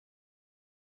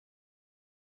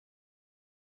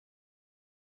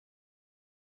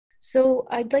So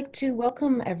I'd like to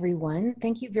welcome everyone.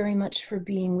 Thank you very much for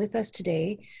being with us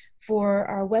today for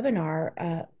our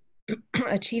webinar,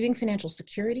 Achieving Financial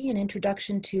Security, an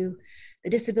Introduction to the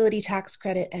Disability Tax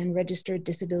Credit and Registered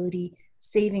Disability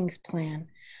Savings Plan.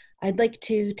 I'd like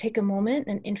to take a moment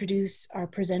and introduce our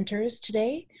presenters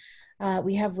today.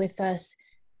 We have with us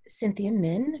Cynthia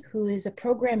Min, who is a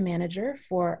program manager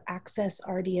for Access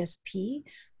RDSP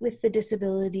with the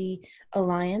Disability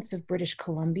Alliance of British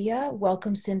Columbia.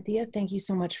 Welcome, Cynthia. Thank you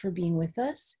so much for being with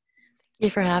us. Thank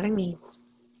you for having me.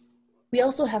 We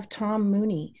also have Tom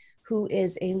Mooney, who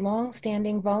is a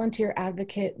long-standing volunteer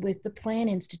advocate with the Plan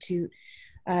Institute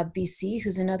BC,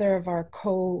 who's another of our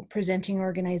co-presenting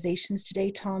organizations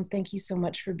today. Tom, thank you so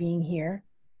much for being here.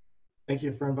 Thank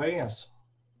you for inviting us.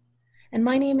 And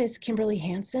my name is Kimberly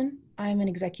Hansen. I'm an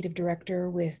executive director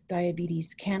with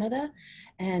Diabetes Canada,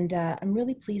 and I'm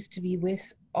really pleased to be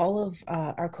with all of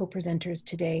our co-presenters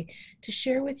today to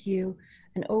share with you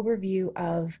an overview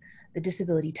of the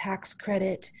disability tax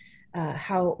credit,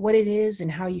 what it is and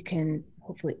how you can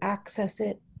hopefully access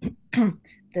it,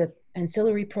 the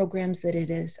ancillary programs that it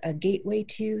is a gateway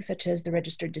to, such as the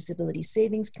Registered Disability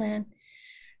Savings Plan,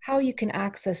 how you can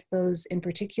access those in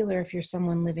particular if you're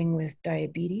someone living with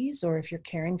diabetes or if you're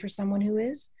caring for someone who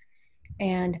is,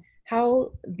 and how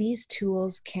these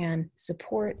tools can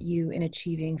support you in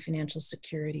achieving financial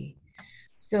security.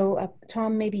 So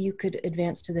Tom, maybe you could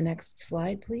advance to the next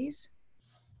slide, please.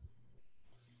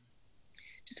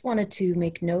 Just wanted to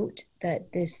make note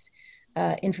that this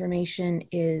information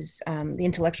is the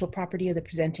intellectual property of the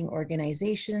presenting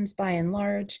organizations by and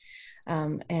large,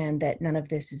 and that none of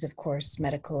this is, of course,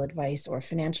 medical advice or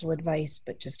financial advice,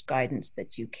 but just guidance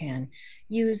that you can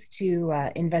use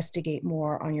to investigate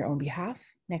more on your own behalf.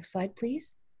 Next slide,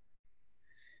 please.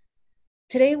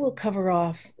 Today, we'll cover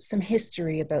off some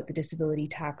history about the disability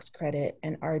tax credit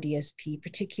and RDSP,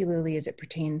 particularly as it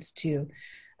pertains to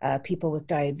people with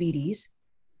diabetes.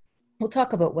 We'll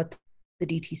talk about what the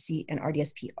DTC and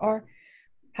RDSP are,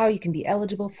 how you can be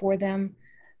eligible for them,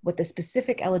 what the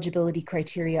specific eligibility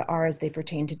criteria are as they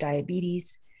pertain to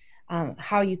diabetes,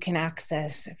 how you can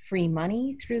access free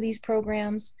money through these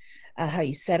programs, how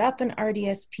you set up an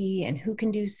RDSP and who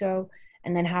can do so,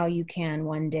 and then how you can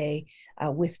one day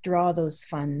withdraw those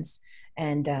funds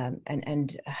and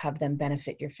have them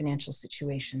benefit your financial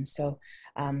situation. So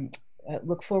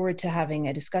look forward to having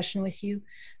a discussion with you.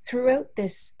 Throughout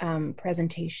this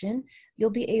presentation, you'll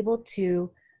be able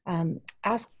to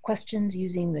ask questions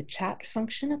using the chat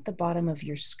function at the bottom of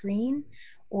your screen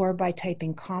or by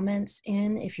typing comments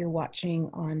in if you're watching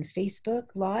on Facebook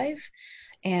Live,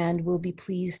 and we'll be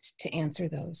pleased to answer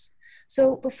those.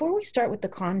 So before we start with the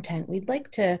content, we'd like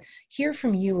to hear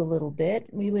from you a little bit.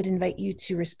 We would invite you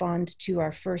to respond to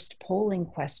our first polling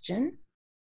question.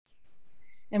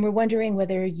 And we're wondering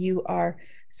whether you are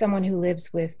someone who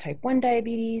lives with type 1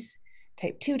 diabetes,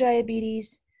 type 2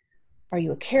 diabetes. Are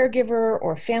you a caregiver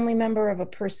or family member of a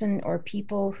person or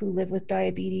people who live with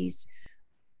diabetes?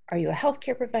 Are you a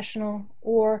healthcare professional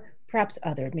or perhaps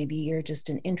other? Maybe you're just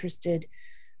an interested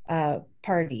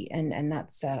party, and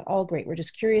that's all great. We're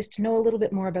just curious to know a little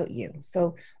bit more about you.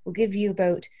 So we'll give you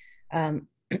about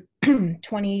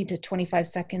 20 to 25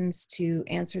 seconds to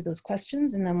answer those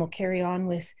questions, and then we'll carry on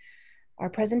with our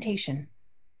presentation.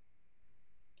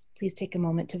 Please take a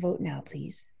moment to vote now,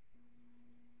 please.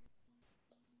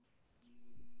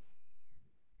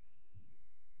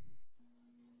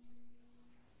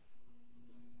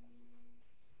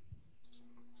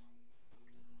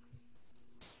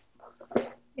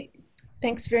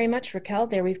 Thanks very much, Raquel.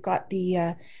 There we've got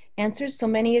the answers. So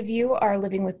many of you are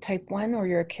living with type 1 or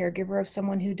you're a caregiver of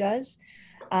someone who does.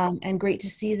 And great to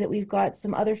see that we've got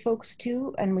some other folks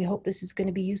too, and we hope this is going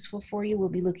to be useful for you. We'll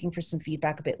be looking for some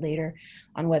feedback a bit later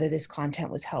on whether this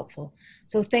content was helpful.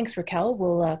 So thanks, Raquel.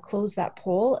 We'll close that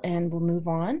poll and we'll move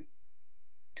on.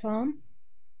 Tom?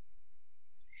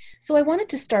 So I wanted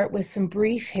to start with some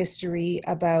brief history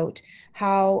about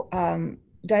how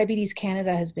Diabetes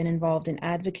Canada has been involved in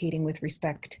advocating with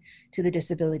respect to the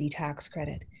disability tax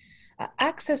credit.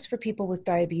 Access for people with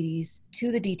diabetes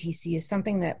to the DTC is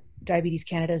something that Diabetes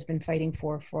Canada has been fighting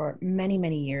for many,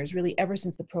 many years, really ever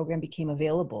since the program became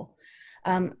available.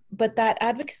 But that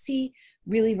advocacy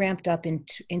really ramped up in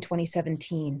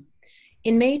 2017.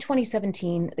 In May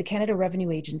 2017, the Canada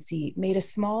Revenue Agency made a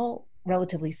small,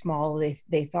 relatively small,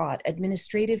 they thought,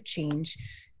 administrative change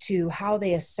to how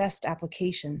they assessed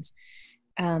applications.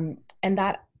 And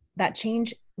that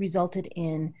change resulted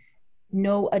in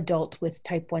no adult with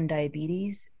type 1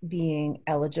 diabetes being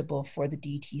eligible for the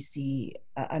DTC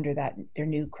under their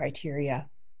new criteria.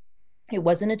 It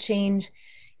wasn't a change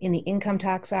in the Income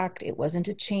Tax Act. It wasn't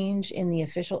a change in the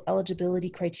official eligibility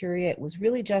criteria. It was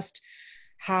really just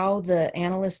how the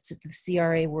analysts at the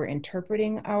CRA were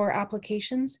interpreting our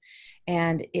applications.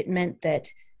 And it meant that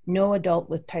no adult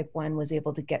with type 1 was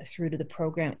able to get through to the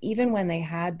program, even when they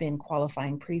had been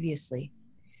qualifying previously.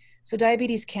 So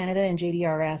Diabetes Canada and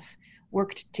JDRF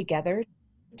worked together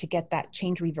to get that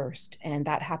change reversed. And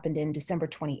that happened in December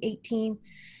 2018.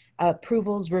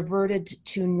 Approvals reverted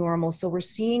to normal. So we're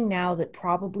seeing now that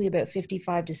probably about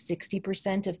 55 to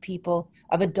 60% of people,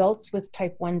 of adults with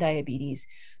type 1 diabetes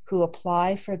who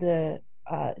apply for the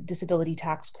disability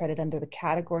tax credit under the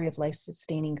category of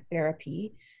life-sustaining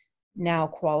therapy now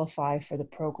qualify for the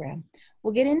program.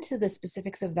 We'll get into the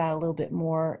specifics of that a little bit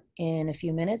more in a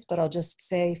few minutes, but I'll just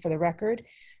say for the record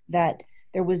that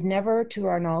there was never, to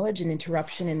our knowledge, an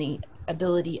interruption in the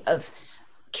ability of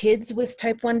kids with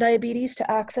type 1 diabetes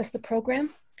to access the program.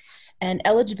 And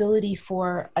eligibility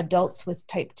for adults with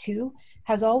type 2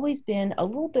 has always been a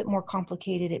little bit more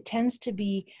complicated. It tends to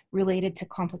be related to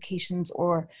complications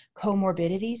or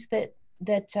comorbidities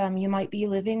that you might be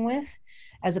living with,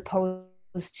 as opposed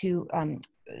to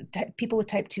people with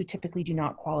type 2 typically do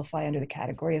not qualify under the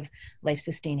category of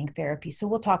life-sustaining therapy. So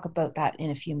we'll talk about that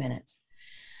in a few minutes.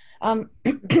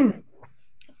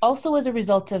 Also, as a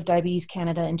result of Diabetes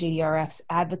Canada and JDRF's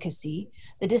advocacy,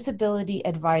 the Disability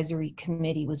Advisory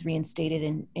Committee was reinstated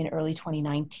in early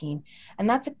 2019. And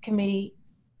that's a committee,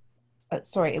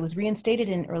 it was reinstated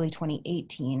in early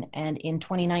 2018. And in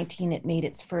 2019, it made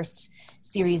its first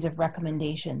series of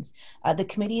recommendations. The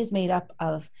committee is made up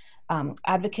of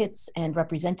advocates and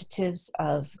representatives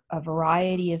of a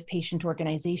variety of patient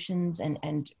organizations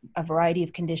and a variety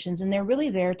of conditions. And they're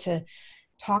really there to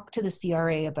talk to the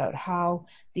CRA about how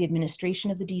the administration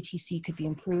of the DTC could be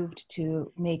improved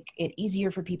to make it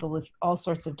easier for people with all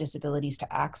sorts of disabilities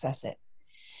to access it.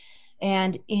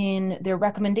 And in their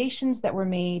recommendations that were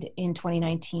made in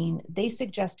 2019, they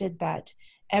suggested that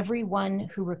everyone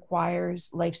who requires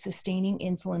life-sustaining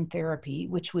insulin therapy,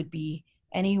 which would be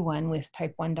anyone with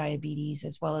type 1 diabetes,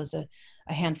 as well as a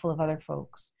handful of other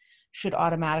folks, should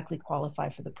automatically qualify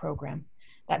for the program.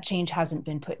 That change hasn't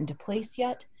been put into place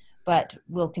yet, but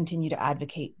we'll continue to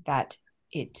advocate that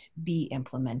it be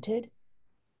implemented.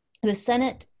 The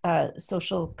Senate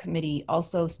Social Committee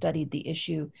also studied the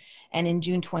issue, and in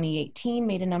June 2018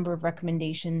 made a number of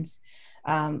recommendations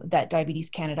that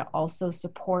Diabetes Canada also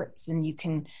supports, and you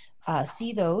can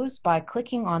see those by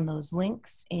clicking on those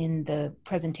links in the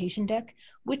presentation deck,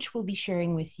 which we'll be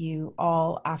sharing with you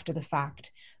all after the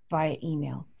fact via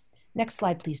email. Next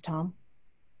slide, please, Tom.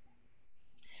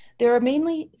 There are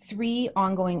mainly three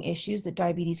ongoing issues that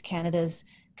Diabetes Canada is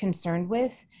concerned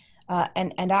with,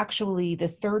 and actually the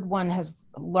third one has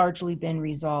largely been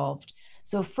resolved.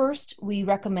 So first, we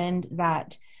recommend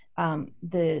that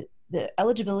the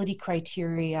eligibility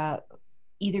criteria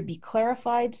either be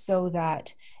clarified so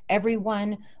that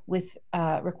everyone with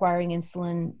requiring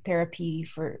insulin therapy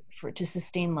to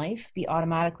sustain life be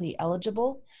automatically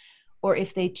eligible, or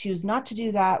if they choose not to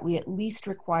do that, we at least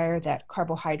require that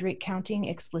carbohydrate counting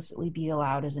explicitly be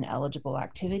allowed as an eligible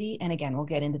activity. And again, we'll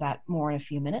get into that more in a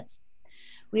few minutes.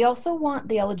 We also want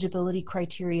the eligibility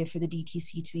criteria for the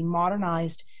DTC to be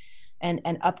modernized and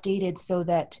updated so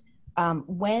that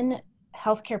when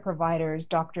healthcare providers,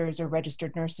 doctors, or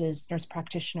registered nurses, nurse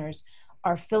practitioners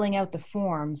are filling out the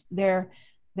forms, they're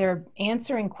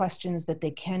answering questions that they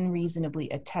can reasonably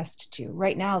attest to.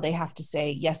 Right now, they have to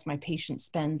say, yes, my patient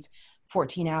spends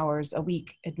 14 hours a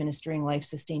week administering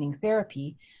life-sustaining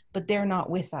therapy, but they're not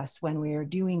with us when we are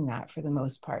doing that for the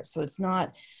most part. So it's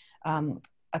not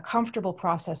a comfortable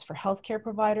process for healthcare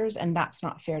providers, and that's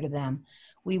not fair to them.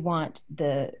 We want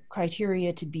the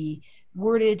criteria to be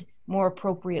worded more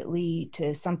appropriately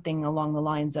to something along the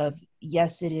lines of,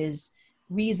 yes, it is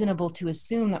reasonable to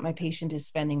assume that my patient is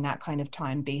spending that kind of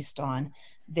time based on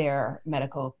their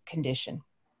medical condition.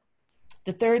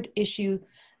 The third issue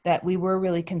that we were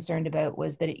really concerned about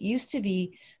was that it used to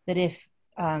be that if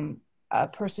a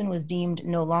person was deemed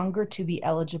no longer to be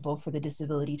eligible for the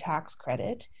disability tax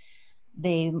credit,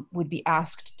 they would be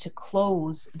asked to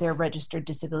close their registered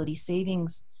disability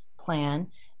savings plan,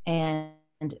 and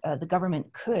the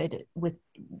government could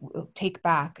take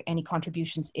back any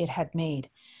contributions it had made.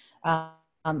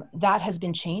 That has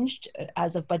been changed.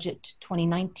 As of budget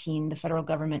 2019, the federal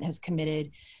government has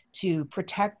committed to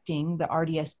protecting the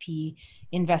RDSP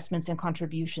investments and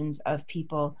contributions of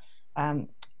people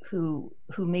who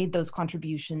made those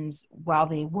contributions while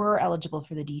they were eligible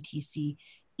for the DTC,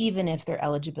 even if their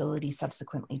eligibility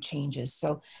subsequently changes.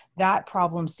 So that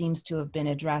problem seems to have been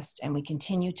addressed, and we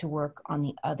continue to work on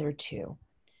the other two.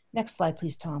 Next slide,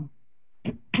 please, Tom.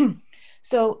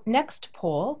 So next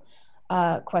poll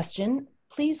question,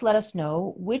 please let us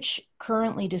know which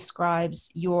currently describes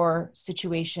your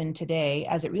situation today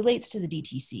as it relates to the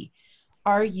DTC.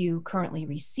 Are you currently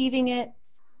receiving it?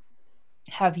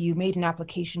 Have you made an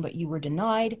application but you were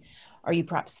denied? Are you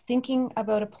perhaps thinking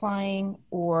about applying,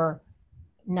 or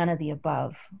none of the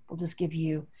above? We'll just give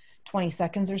you 20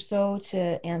 seconds or so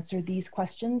to answer these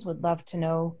questions. Would love to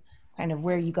know kind of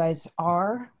where you guys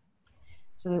are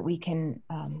so that we can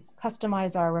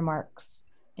customize our remarks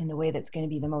in the way that's going to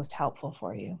be the most helpful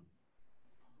for you.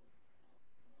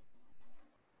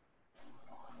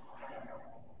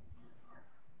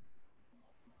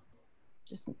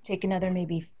 Just take another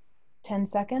maybe 10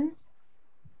 seconds.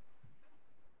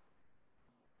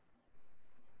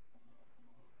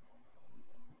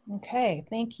 Okay,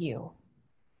 thank you.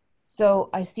 So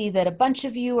I see that a bunch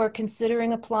of you are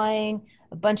considering applying,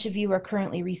 a bunch of you are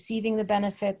currently receiving the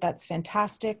benefit. That's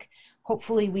fantastic.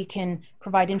 Hopefully we can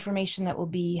provide information that will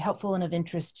be helpful and of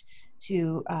interest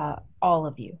to all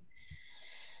of you.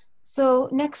 So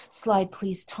next slide,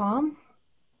 please, Tom.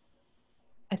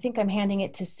 I think I'm handing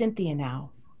it to Cynthia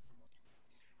now.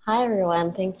 Hi,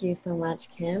 everyone. Thank you so much,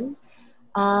 Kim.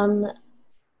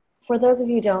 For those of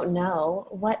you who don't know,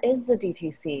 what is the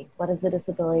DTC? What is the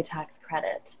disability tax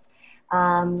credit?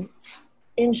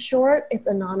 In short, it's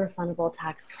a non-refundable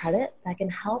tax credit that can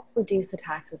help reduce the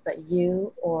taxes that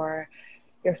you or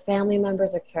your family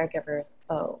members or caregivers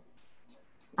owe.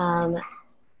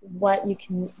 What you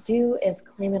can do is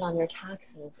claim it on your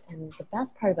taxes, and the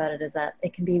best part about it is that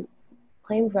it can be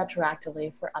claimed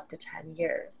retroactively for up to 10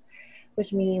 years,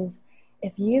 which means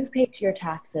if you've paid your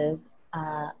taxes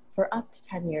for up to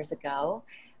 10 years ago,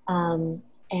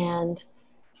 and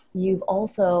you've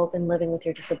also been living with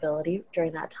your disability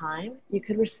during that time, you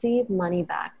could receive money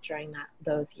back during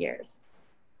those years.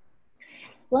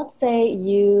 Let's say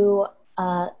you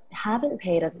haven't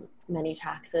paid as many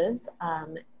taxes,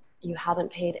 you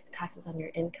haven't paid taxes on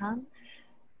your income.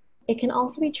 It can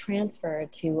also be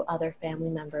transferred to other family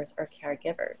members or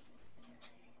caregivers.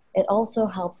 It also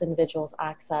helps individuals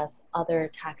access other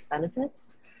tax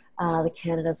benefits, the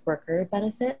Canada's Worker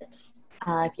Benefit.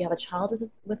 If you have a child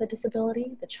with a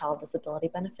disability, the Child Disability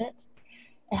Benefit.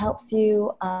 It helps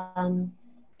you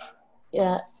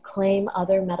claim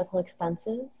other medical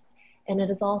expenses, and it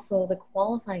is also the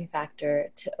qualifying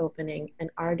factor to opening an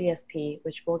RDSP,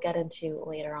 which we'll get into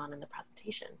later on in the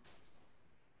presentation.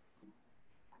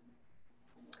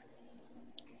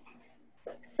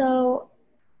 So,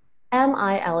 am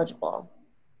I eligible?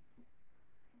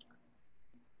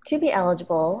 To be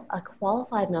eligible, a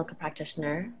qualified medical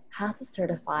practitioner has to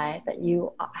certify that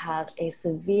you have a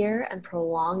severe and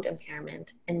prolonged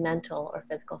impairment in mental or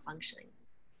physical functioning.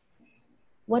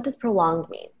 What does prolonged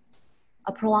mean?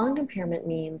 A prolonged impairment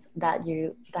means that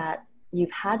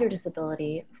you've had your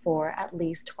disability for at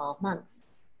least 12 months.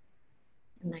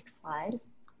 Next slide.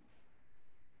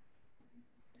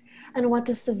 And what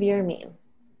does severe mean?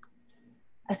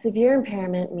 A severe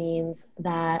impairment means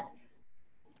that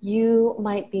you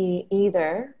might be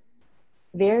either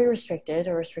very restricted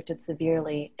or restricted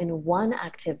severely in one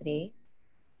activity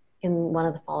in one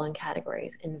of the following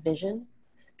categories: in vision,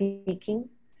 speaking,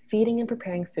 feeding and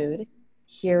preparing food,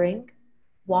 hearing,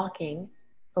 walking,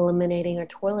 eliminating or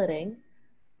toileting,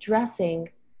 dressing,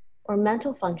 or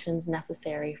mental functions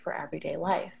necessary for everyday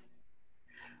life.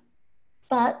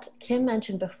 But Kim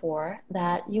mentioned before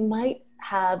that you might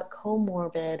have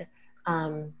comorbid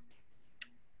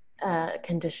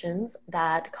conditions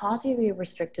that cause you to be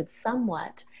restricted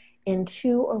somewhat in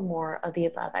 2 or more of the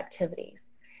above activities.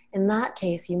 In that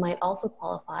case, you might also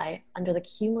qualify under the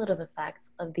cumulative effects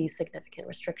of these significant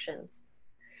restrictions.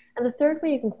 And the third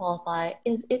way you can qualify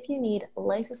is if you need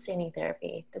life-sustaining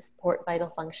therapy to support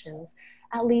vital functions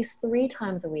at least 3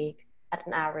 times a week at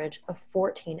an average of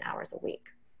 14 hours a week.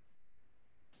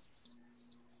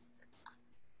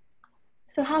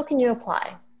 So how can you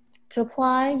apply? To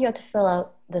apply, you have to fill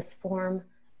out this form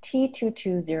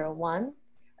T2201,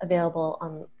 available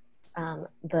on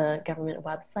the government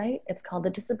website. It's called the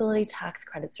Disability Tax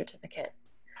Credit Certificate.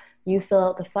 You fill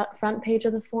out the front page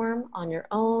of the form on your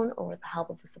own or with the help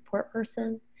of a support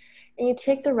person, and you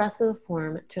take the rest of the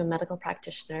form to a medical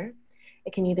practitioner.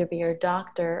 It can either be your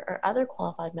doctor or other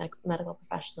qualified medical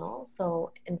professional,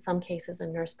 so in some cases a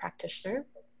nurse practitioner,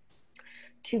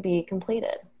 to be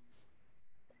completed.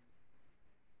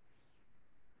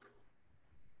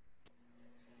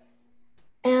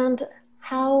 And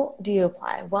how do you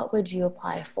apply? What would you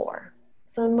apply for?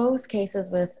 So in most cases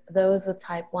with those with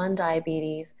type 1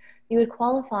 diabetes, you would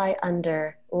qualify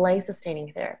under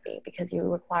life-sustaining therapy because you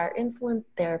require insulin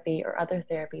therapy or other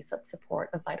therapies that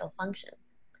support a vital function.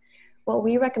 What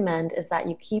we recommend is that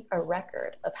you keep a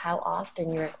record of how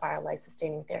often you require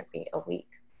life-sustaining therapy a week.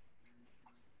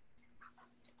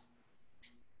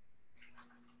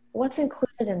 What's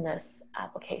included in this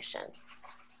application?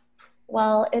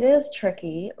 Well, it is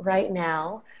tricky right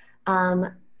now.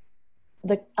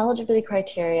 The eligibility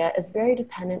criteria is very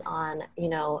dependent on,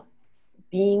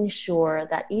 being sure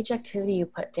that each activity you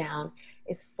put down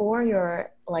is for your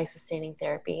life-sustaining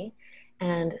therapy.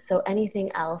 And so anything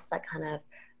else that kind of,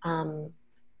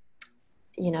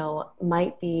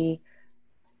 might be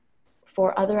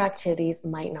for other activities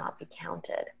might not be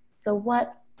counted. So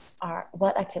what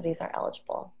activities are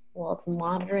eligible? Well, it's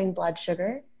monitoring blood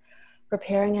sugar,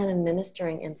 preparing and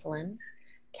administering insulin,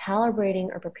 calibrating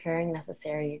or preparing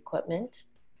necessary equipment,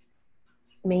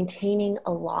 maintaining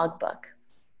a logbook.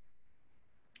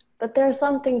 But there are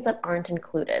some things that aren't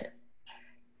included.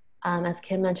 As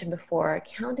Kim mentioned before,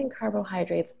 counting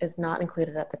carbohydrates is not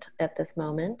included at this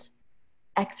moment.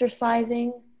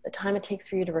 Exercising, the time it takes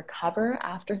for you to recover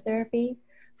after therapy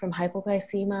from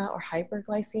hypoglycemia or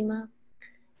hyperglycemia,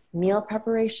 meal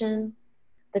preparation,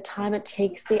 the time it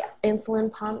takes the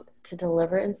insulin pump to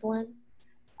deliver insulin,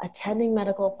 attending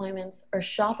medical appointments, or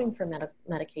shopping for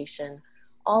medication,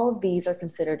 all of these are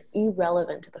considered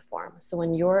irrelevant to the form. So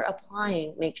when you're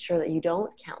applying, make sure that you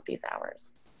don't count these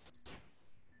hours.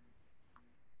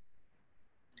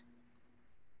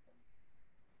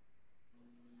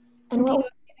 And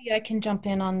maybe I can jump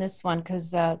in on this one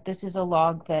because this is a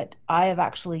log that I have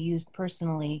actually used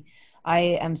personally. I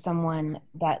am someone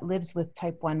that lives with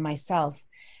type 1 myself.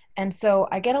 And so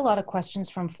I get a lot of questions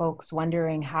from folks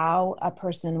wondering how a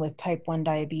person with type 1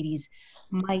 diabetes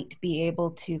might be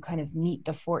able to kind of meet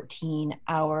the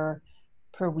 14-hour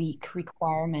per week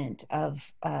requirement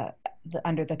of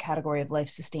under the category of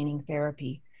life-sustaining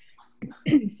therapy.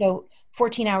 So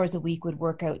 14 hours a week would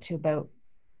work out to about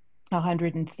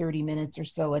 130 minutes or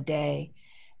so a day.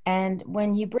 And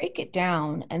when you break it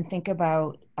down and think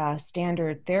about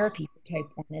standard therapy for type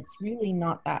 1, it's really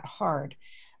not that hard.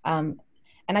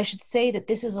 And I should say that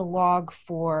this is a log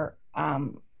for, a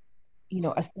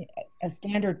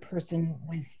standard person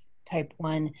with type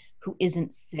 1 who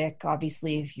isn't sick.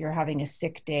 Obviously, if you're having a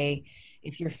sick day,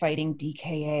 if you're fighting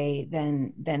DKA,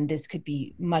 then this could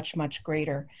be much, much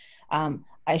greater.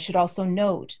 I should also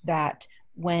note that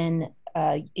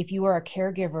if you are a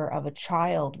caregiver of a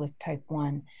child with type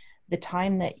 1, the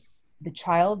time that the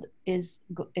child is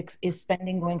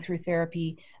spending going through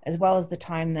therapy, as well as the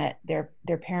time that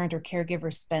their parent or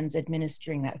caregiver spends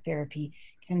administering that therapy,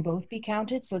 can both be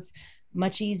counted. So it's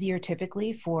much easier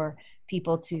typically for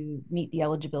people to meet the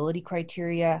eligibility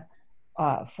criteria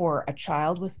for a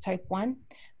child with type 1,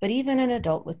 but even an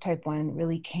adult with type 1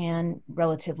 really can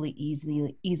relatively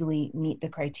easily meet the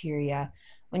criteria.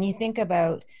 When you think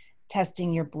about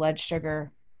testing your blood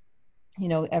sugar,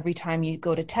 every time you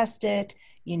go to test it,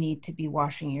 you need to be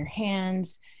washing your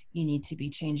hands, you need to be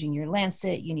changing your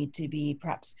lancet, you need to be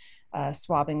perhaps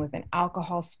swabbing with an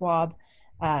alcohol swab,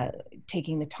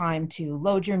 taking the time to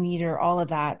load your meter, all of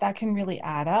that can really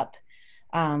add up.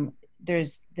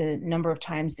 There's the number of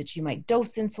times that you might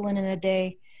dose insulin in a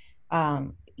day.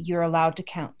 You're allowed to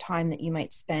count time that you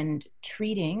might spend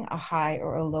treating a high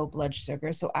or a low blood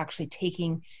sugar. So actually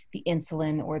taking the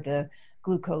insulin or the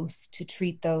glucose to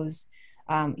treat those.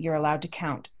 You're allowed to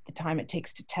count the time it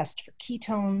takes to test for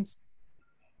ketones.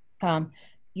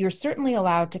 You're certainly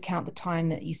allowed to count the time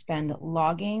that you spend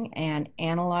logging and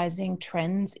analyzing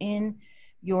trends in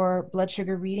your blood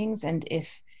sugar readings. And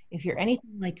if you're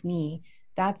anything like me,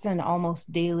 that's an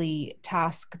almost daily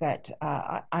task that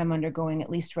I'm undergoing, at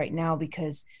least right now,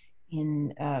 because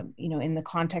in the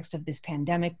context of this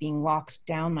pandemic, being locked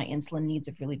down, my insulin needs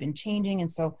have really been changing.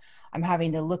 And so I'm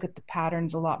having to look at the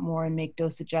patterns a lot more and make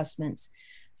dose adjustments.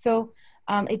 So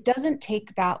it doesn't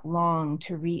take that long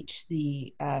to reach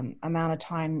the amount of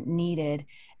time needed.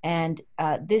 And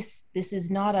this is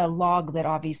not a log that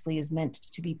obviously is meant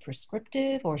to be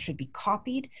prescriptive or should be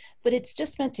copied, but it's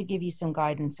just meant to give you some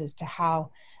guidance as to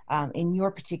how, in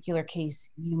your particular case,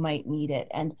 you might need it.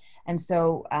 And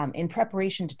so in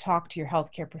preparation to talk to your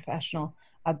healthcare professional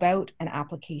about an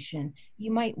application,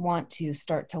 you might want to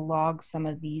start to log some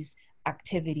of these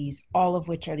activities, all of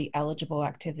which are the eligible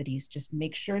activities. Just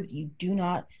make sure that you do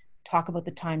not talk about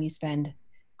the time you spend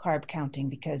carb counting,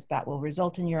 because that will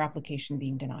result in your application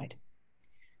being denied.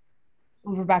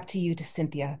 Over back to you, to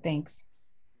Cynthia. Thanks.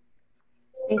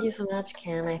 Thank you so much,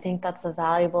 Kim. I think that's a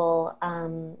valuable,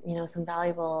 some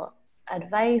valuable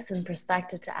advice and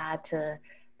perspective to add to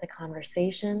the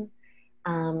conversation.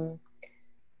 And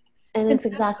it's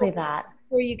exactly that.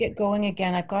 before you get going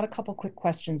again, I've got a couple quick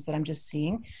questions that I'm just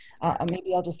seeing.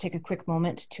 Maybe I'll just take a quick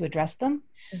moment to address them.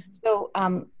 So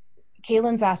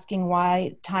Kaylin's asking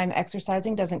why time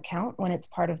exercising doesn't count when it's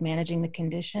part of managing the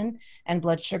condition and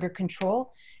blood sugar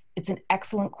control. It's an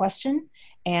excellent question,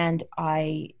 and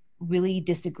I really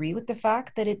disagree with the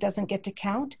fact that it doesn't get to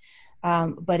count.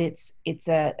 But it's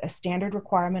a standard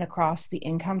requirement across the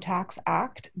Income Tax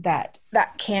Act that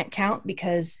can't count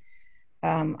because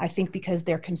I think because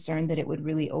they're concerned that it would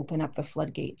really open up the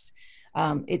floodgates.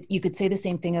 You could say the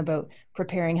same thing about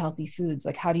preparing healthy foods.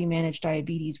 Like, how do you manage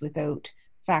diabetes without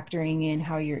factoring in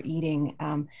how you're eating?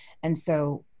 And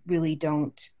so really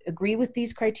don't agree with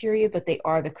these criteria, but they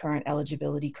are the current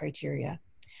eligibility criteria.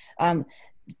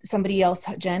 Somebody else,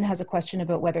 Jen, has a question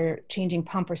about whether changing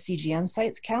pump or CGM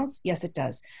sites counts. Yes, it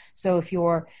does. So if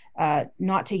you're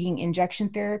not taking injection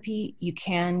therapy, you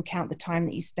can count the time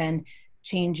that you spend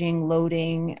changing,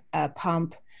 loading a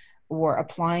pump, or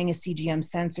applying a CGM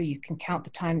sensor. You can count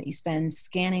the time that you spend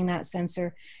scanning that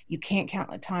sensor. You can't count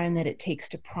the time that it takes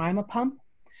to prime a pump.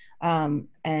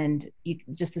 And you,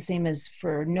 just the same as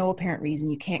for no apparent reason,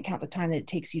 you can't count the time that it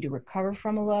takes you to recover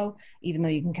from a low, even though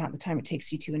you can count the time it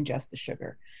takes you to ingest the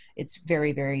sugar. It's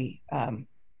very, very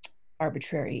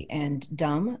arbitrary and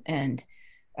dumb. And,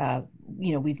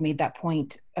 we've made that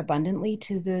point abundantly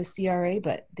to the CRA,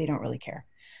 but they don't really care.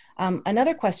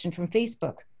 Another question from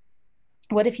Facebook.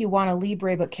 What if you want a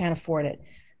Libre but can't afford it?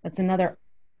 That's another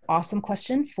awesome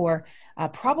question for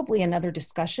probably another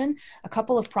discussion. A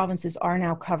couple of provinces are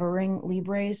now covering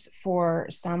Libres for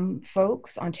some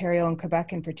folks, Ontario and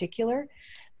Quebec in particular.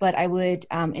 But I would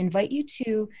invite you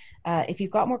to, if you've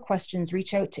got more questions,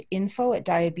 reach out to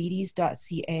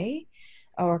info@diabetes.ca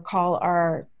or call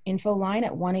our info line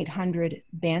at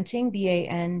 1-800-BANTING,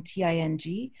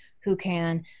 BANTING, who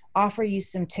can offer you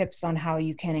some tips on how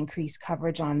you can increase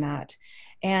coverage on that.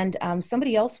 And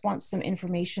somebody else wants some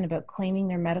information about claiming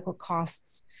their medical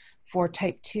costs for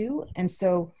type 2. And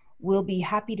so we'll be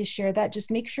happy to share that.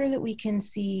 Just make sure that we can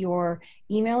see your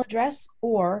email address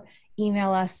or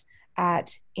email us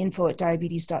at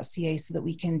info@diabetes.ca so that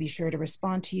we can be sure to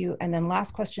respond to you. And then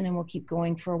last question, and we'll keep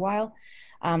going for a while.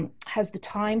 Has the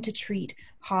time to treat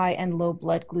high and low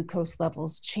blood glucose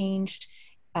levels changed?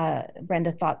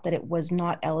 Brenda thought that it was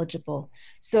not eligible.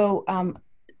 So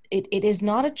it is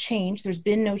not a change. There's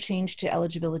been no change to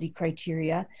eligibility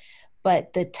criteria,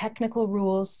 but the technical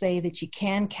rules say that you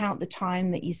can count the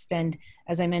time that you spend,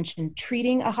 as I mentioned,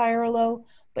 treating a high or a low,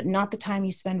 but not the time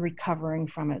you spend recovering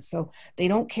from it. So they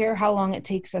don't care how long it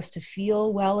takes us to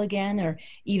feel well again or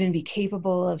even be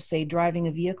capable of, say, driving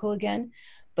a vehicle again.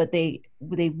 But they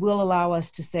will allow us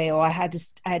to say, oh, I had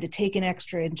to take an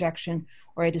extra injection,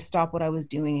 or I had to stop what I was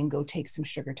doing and go take some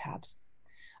sugar tabs.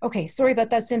 Okay, sorry about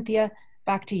that, Cynthia.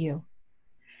 Back to you.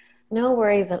 No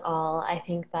worries at all. I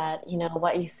think that,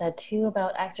 what you said too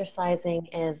about exercising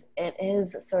is, it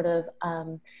is sort of,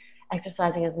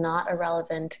 exercising is not a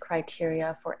relevant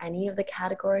criteria for any of the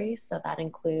categories. So that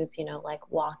includes, like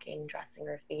walking, dressing,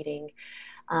 or feeding.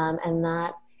 And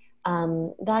that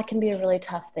can be a really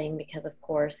tough thing because, of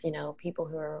course, people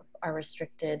who are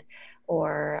restricted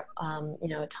or,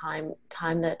 time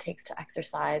that it takes to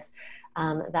exercise,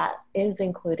 that is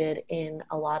included in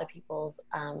a lot of people's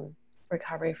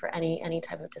recovery for any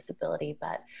type of disability.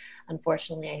 But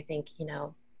unfortunately, I think,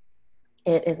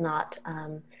 it is not,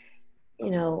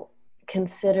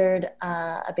 considered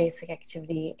a basic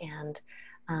activity.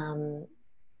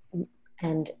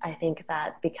 And I think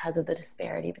that because of the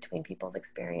disparity between people's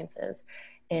experiences,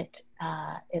 it's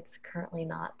currently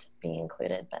not being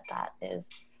included, but that is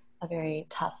a very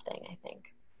tough thing, I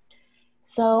think.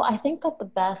 So I think that the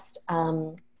best,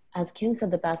 as Kim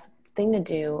said, the best thing to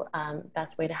do,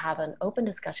 best way to have an open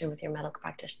discussion with your medical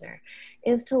practitioner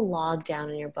is to log down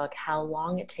in your book how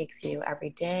long it takes you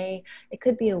every day. It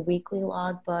could be a weekly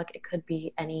log book. It could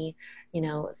be any,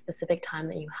 specific time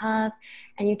that you have.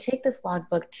 And you take this log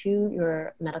book to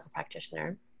your medical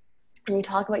practitioner and you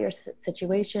talk about your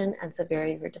situation and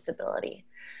severity of your disability.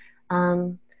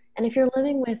 And if you're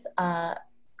living with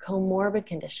comorbid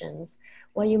conditions,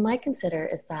 what you might consider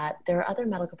is that there are other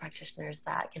medical practitioners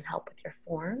that can help with your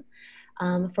form.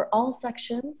 For all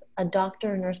sections, a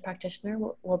doctor or nurse practitioner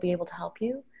will be able to help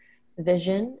you.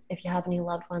 Vision, if you have any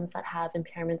loved ones that have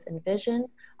impairments in vision,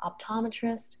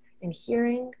 optometrist, in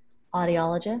hearing,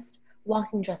 audiologist,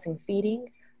 walking, dressing,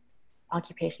 feeding,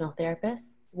 occupational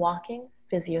therapists, walking,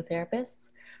 physiotherapists,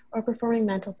 or performing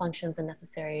mental functions in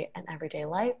necessary and everyday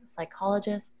life,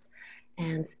 psychologists,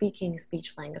 and speaking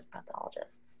speech language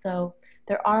pathologists. So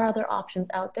there are other options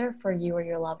out there for you or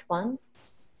your loved ones.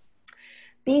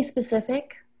 Be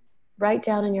specific. Write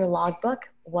down in your logbook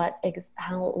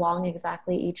how long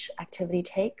exactly each activity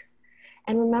takes.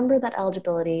 And remember that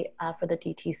eligibility for the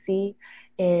DTC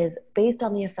is based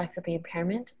on the effects of the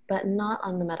impairment, but not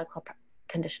on the medical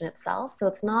condition itself. So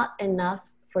it's not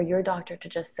enough for your doctor to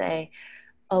just say,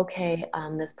 okay,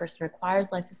 this person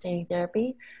requires life-sustaining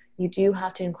therapy. You do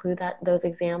have to include those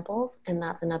examples, and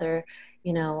that's another,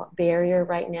 barrier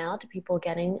right now to people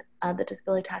getting the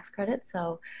disability tax credit.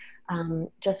 So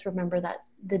just remember that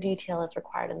the detail is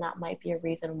required, and that might be a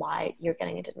reason why you're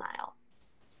getting a denial.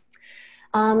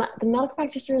 The medical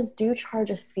practitioners do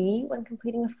charge a fee when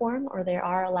completing a form, or they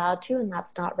are allowed to, and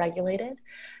that's not regulated.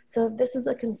 So if this is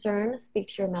a concern, speak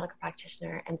to your medical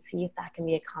practitioner and see if that can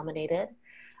be accommodated.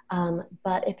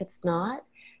 But if it's not,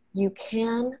 you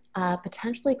can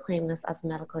potentially claim this as a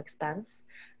medical expense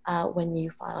when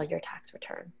you file your tax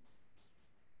return.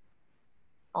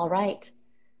 All right,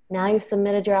 now you've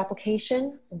submitted your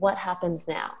application. What happens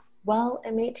now? Well,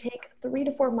 it may take 3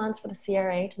 to 4 months for the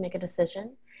CRA to make a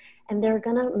decision, and they're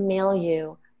gonna mail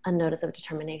you a notice of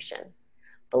determination.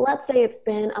 But let's say it's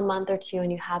been a month or two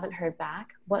and you haven't heard back.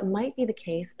 What might be the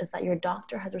case is that your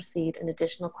doctor has received an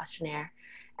additional questionnaire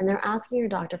and they're asking your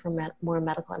doctor for more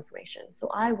medical information. So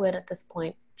I would, at this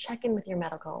point, check in with your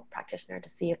medical practitioner to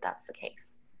see if that's the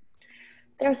case.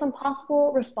 There are some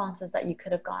possible responses that you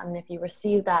could have gotten if you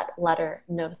received that letter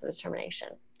notice of determination.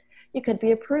 You could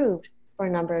be approved for a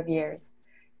number of years,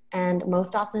 and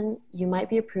most often you might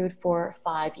be approved for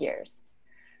 5 years,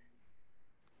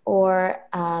 or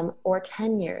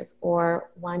 10 years,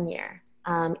 or 1 year.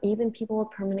 Even people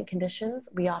with permanent conditions,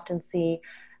 we often see,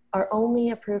 are only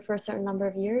approved for a certain number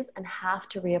of years and have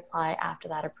to reapply after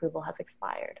that approval has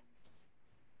expired.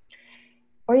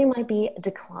 Or you might be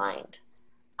declined.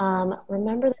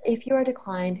 Remember that if you are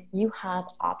declined, you have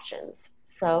options.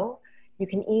 So you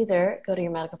can either go to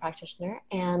your medical practitioner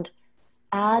and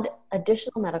add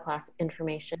additional medical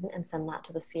information and send that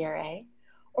to the CRA,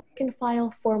 or you can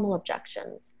file formal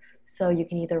objections. So you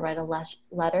can either write a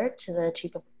letter to the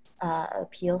Chief of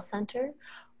Appeals Center,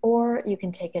 or you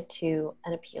can take it to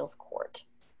an appeals court.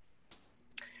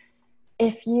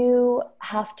 If you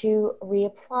have to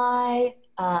reapply,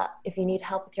 if you need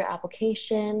help with your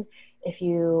application, if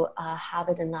you have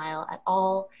a denial at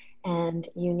all and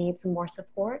you need some more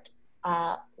support,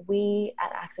 we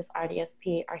at Access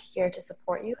RDSP are here to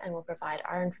support you and will provide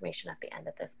our information at the end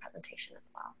of this presentation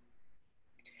as well.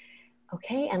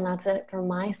 Okay, and that's it for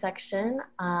my section.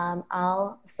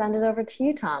 I'll send it over to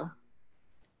you, Tom.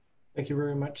 Thank you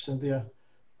very much, Cynthia.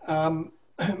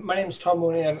 My name is Tom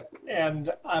Mooney,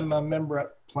 and I'm a member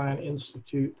at Plan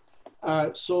Institute.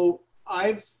 So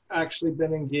I've actually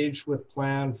been engaged with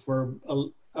Plan for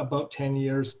about 10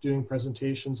 years doing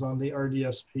presentations on the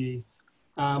RDSP.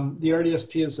 The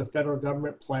RDSP is a federal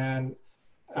government plan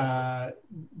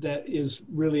that is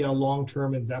really a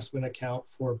long-term investment account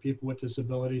for people with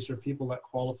disabilities or people that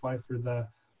qualify for the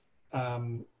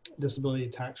disability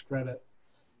tax credit.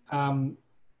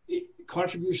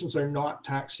 Contributions are not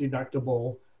tax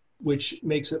deductible, which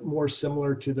makes it more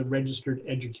similar to the registered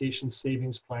education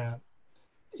savings plan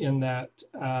in that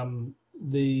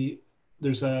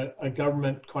there's a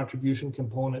government contribution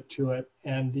component to it,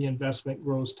 and the investment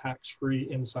grows tax-free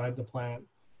inside the plan.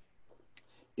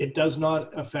 It does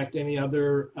not affect any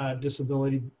other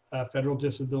federal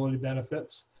disability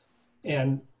benefits.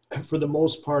 And for the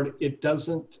most part, it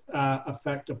doesn't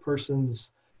affect a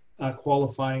person's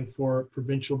qualifying for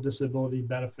provincial disability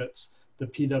benefits, the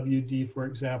PWD, for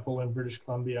example, in British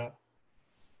Columbia.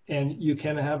 And you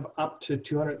can have up to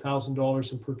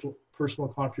 $200,000 in personal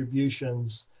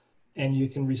contributions, and you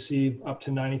can receive up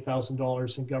to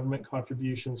 $90,000 in government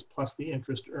contributions plus the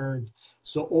interest earned.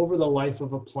 So over the life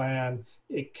of a plan,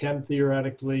 it can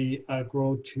theoretically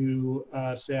grow to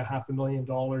say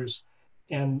 $500,000.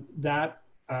 And that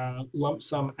lump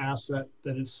sum asset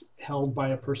that is held by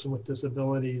a person with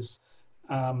disabilities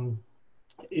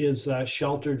is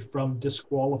sheltered from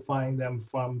disqualifying them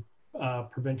from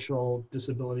provincial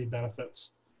disability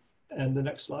benefits. And the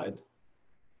next slide.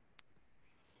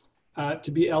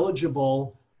 To be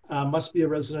eligible, must be a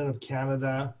resident of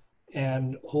Canada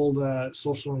and hold a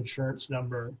social insurance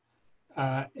number.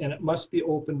 And it must be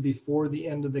open before the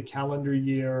end of the calendar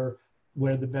year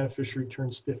where the beneficiary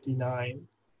turns 59.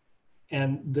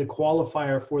 And the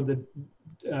qualifier for the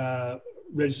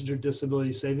registered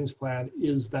disability savings plan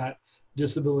is that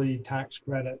disability tax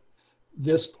credit.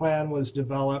 This plan was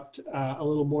developed a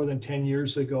little more than 10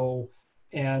 years ago,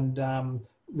 and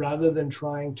rather than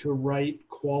trying to write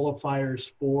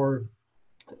qualifiers for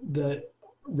the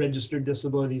registered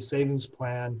disability savings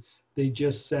plan, they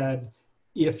just said,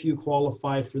 if you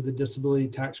qualify for the disability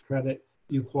tax credit,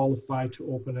 you qualify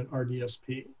to open an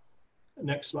RDSP.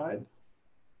 Next slide.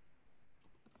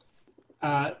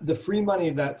 The free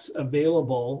money that's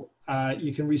available,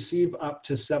 you can receive up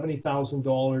to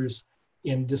 $70,000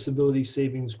 in disability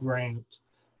savings grant.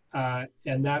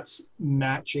 And that's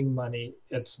matching money.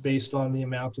 It's based on the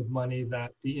amount of money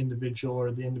that the individual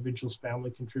or the individual's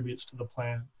family contributes to the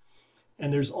plan.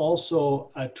 And there's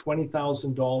also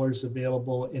 $20,000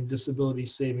 available in disability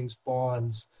savings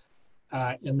bonds.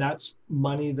 And that's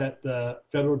money that the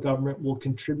federal government will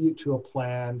contribute to a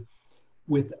plan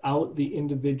without the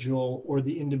individual or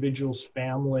the individual's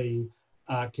family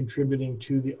contributing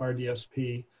to the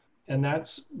RDSP. And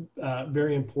that's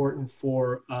very important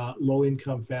for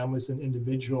low-income families and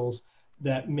individuals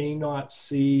that may not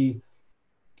see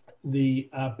the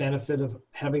benefit of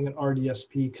having an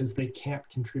RDSP because they can't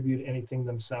contribute anything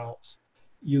themselves.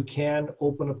 You can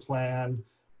open a plan,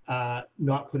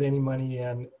 not put any money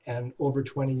in, and over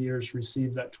 20 years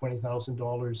receive that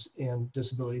 $20,000 in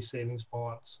disability savings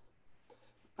bonds.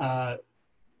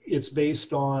 It's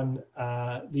based on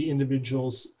the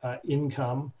individual's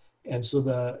income, and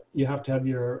so you have to have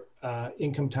your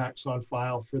income tax on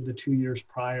file for the 2 years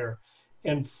prior.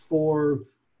 And for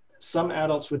some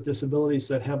adults with disabilities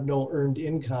that have no earned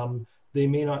income, they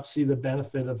may not see the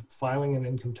benefit of filing an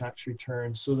income tax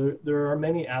return. So there are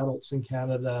many adults in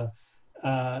Canada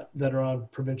that are on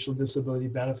provincial disability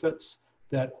benefits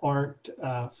that aren't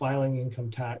filing income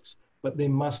tax, but they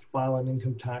must file an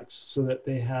income tax so that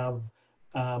they have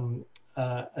an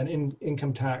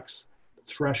income tax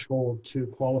threshold to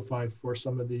qualify for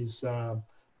some of these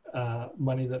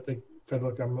money that the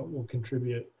federal government will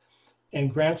contribute.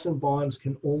 And grants and bonds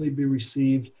can only be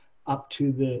received up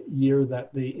to the year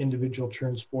that the individual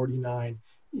turns 49.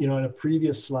 You know, in a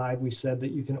previous slide, we said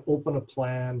that you can open a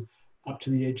plan up to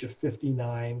the age of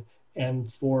 59.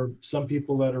 And for some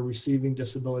people that are receiving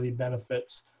disability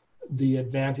benefits, the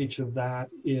advantage of that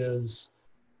is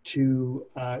to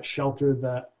shelter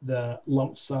the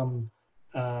lump sum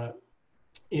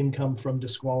income from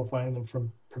disqualifying them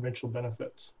from provincial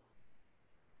benefits.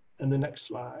 And the next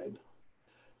slide.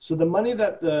 So the money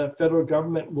that the federal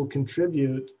government will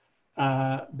contribute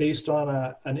based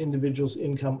on an individual's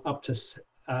income up to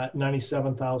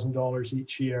 $97,000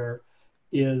 each year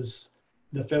is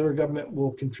the federal government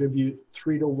will contribute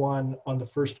 3 to 1 on the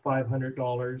first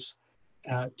 $500,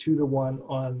 2 to 1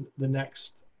 on the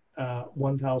next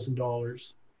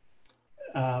 $1,000.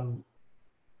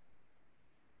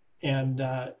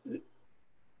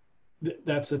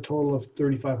 That's a total of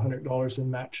 $3,500 in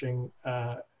matching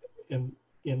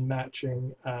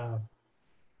matching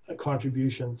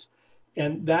contributions.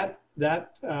 And that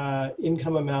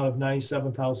income amount of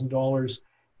 $97,000,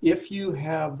 if you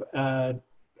have a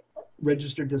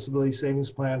registered disability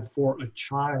savings plan for a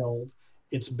child,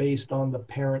 it's based on the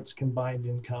parent's combined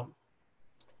income.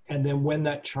 And then when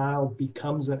that child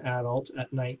becomes an adult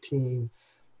at 19,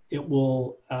 it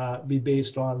will be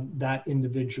based on that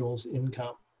individual's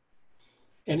income.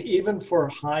 And even for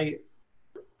high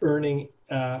earning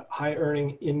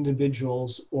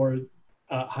individuals or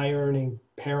high earning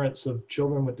parents of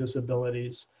children with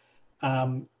disabilities,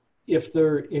 if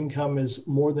their income is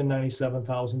more than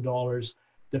 $97,000,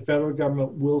 the federal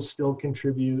government will still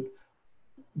contribute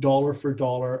dollar for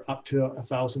dollar up to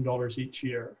 $1,000 each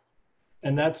year.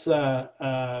 And that's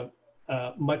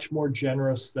much more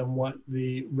generous than what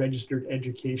the registered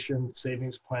education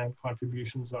savings plan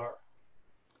contributions are.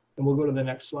 And we'll go to the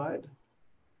next slide.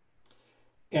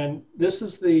 And this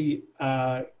is the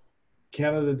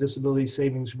Canada Disability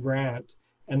Savings Grant,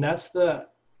 and that's the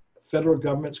federal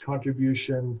government's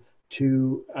contribution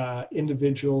to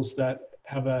individuals that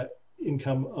have an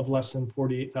income of less than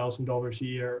 $48,000 a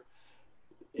year.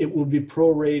 It will be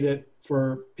prorated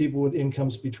for people with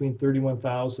incomes between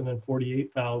 $31,000 and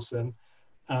 $48,000,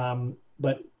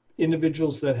 but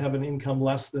individuals that have an income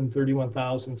less than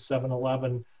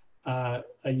 $31,711 a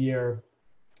year,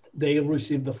 they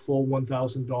receive the full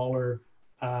 $1,000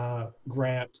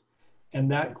 grant, and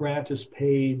that grant is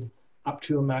paid up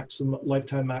to a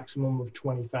lifetime maximum of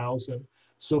 $20,000.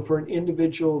 So for an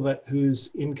individual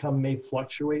whose income may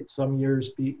fluctuate, some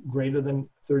years be greater than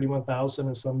 $31,000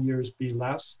 and some years be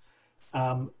less,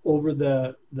 over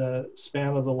the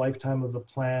span of the lifetime of the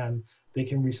plan, they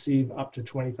can receive up to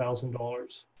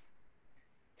 $20,000.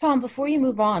 Tom, before you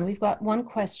move on, we've got one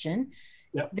question.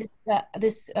 Yep.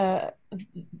 This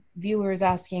viewer is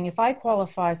asking, if I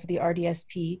qualify for the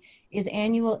RDSP, is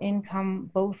annual income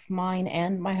both mine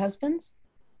and my husband's?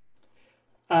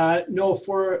 No,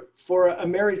 for a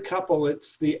married couple,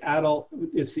 it's the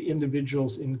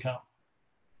individual's income.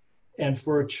 And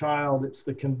for a child, it's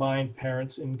the combined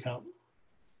parents' income.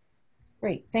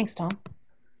 Great, thanks, Tom.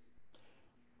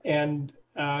 And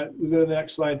we go to the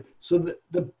next slide. So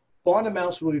the bond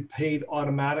amounts will be paid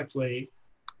automatically.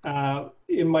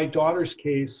 In my daughter's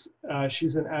case,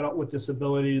 she's an adult with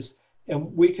disabilities,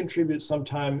 and we contribute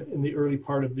sometime in the early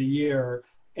part of the year,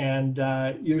 and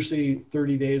usually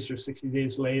 30 days or 60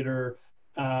 days later,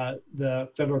 the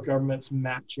federal government's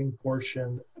matching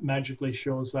portion magically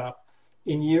shows up.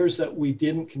 In years that we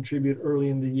didn't contribute early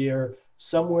in the year,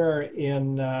 somewhere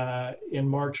in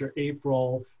March or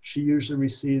April, she usually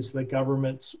receives the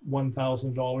government's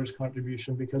 $1,000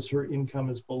 contribution because her income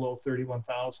is below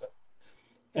 $31,000.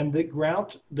 And the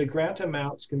grant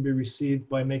amounts can be received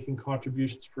by making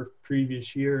contributions for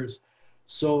previous years.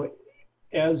 So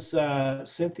as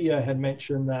Cynthia had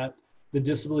mentioned, that the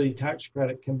disability tax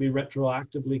credit can be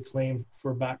retroactively claimed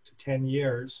for back to 10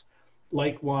 years.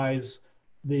 Likewise,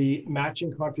 the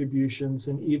matching contributions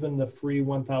and even the free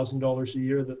 $1,000 a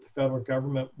year that the federal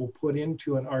government will put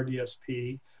into an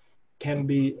RDSP can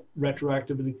be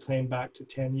retroactively claimed back to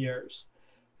 10 years.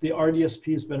 The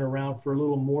RDSP has been around for a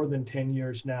little more than 10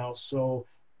 years now, so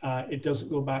it doesn't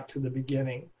go back to the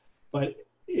beginning. But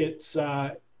it's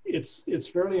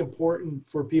fairly important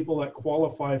for people that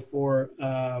qualify for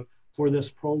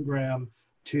this program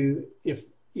to,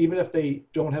 even if they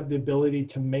don't have the ability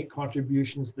to make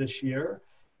contributions this year,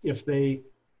 if they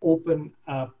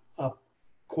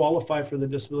qualify for the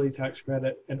disability tax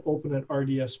credit and open an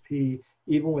RDSP,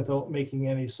 even without making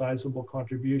any sizable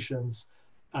contributions,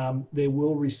 they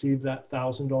will receive that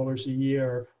 $1,000 a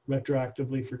year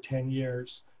retroactively for 10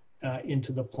 years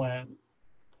into the plan.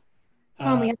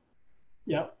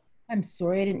 Yeah. I'm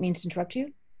sorry, I didn't mean to interrupt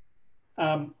you.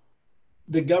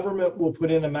 The government will put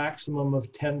in a maximum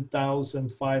of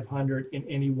 $10,500 in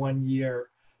any 1 year.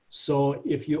 So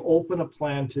if you open a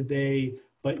plan today,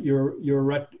 but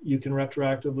you can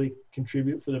retroactively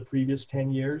contribute for the previous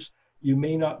 10 years, you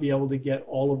may not be able to get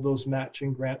all of those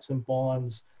matching grants and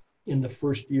bonds in the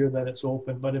first year that it's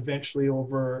open, but eventually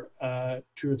over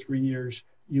 2 or 3 years,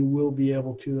 you will be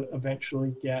able to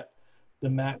eventually get the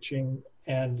matching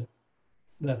and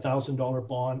the $1,000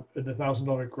 bond, or the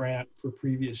 $1,000 grant for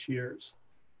previous years.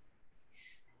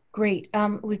 Great.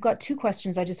 We've got 2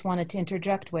 questions I just wanted to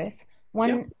interject with.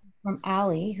 One from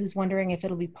Ali, who's wondering if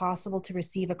it'll be possible to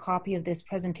receive a copy of this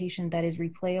presentation that is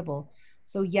replayable.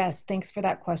 So yes, thanks for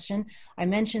that question. I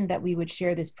mentioned that we would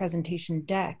share this presentation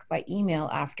deck by email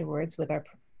afterwards with our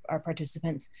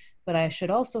participants, but I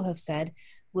should also have said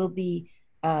we'll be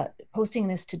posting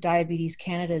this to Diabetes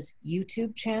Canada's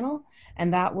YouTube channel,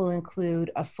 and that will include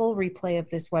a full replay of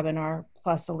this webinar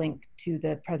plus a link to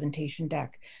the presentation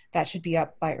deck. That should be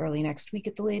up by early next week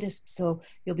at the latest, so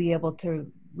you'll be able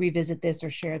to revisit this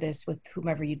or share this with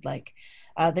whomever you'd like.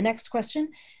 The next question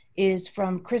is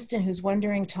from Kristen, who's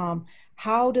wondering, Tom,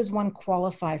 how does one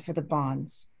qualify for the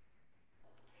bonds?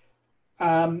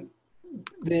 Can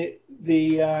we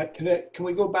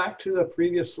go back to the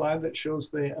previous slide that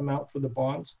shows the amount for the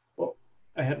bonds? Oh,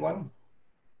 I had one.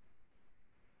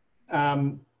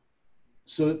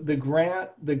 So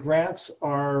the grants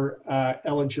are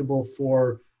eligible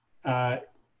for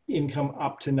income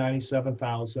up to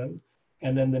 $97,000,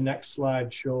 and then the next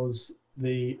slide shows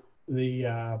the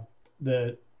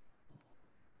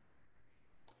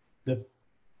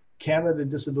Canada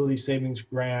Disability Savings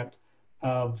Grant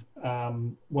of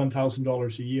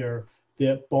 $1,000 a year.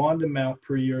 The bond amount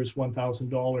per year is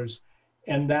 $1,000,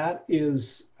 and that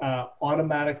is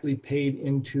automatically paid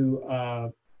into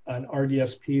an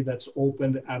RDSP that's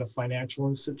opened at a financial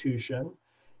institution.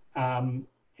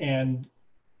 And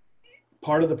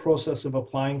part of the process of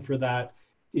applying for that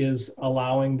is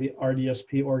allowing the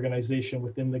RDSP organization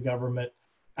within the government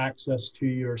access to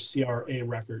your CRA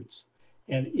records.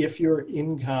 And if your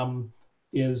income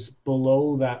is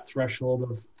below that threshold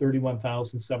of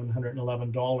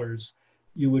 $31,711,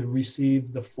 you would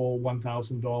receive the full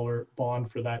 $1,000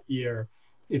 bond for that year.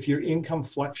 If your income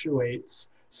fluctuates,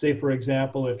 say for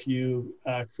example, if you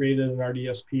created an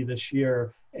RDSP this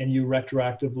year and you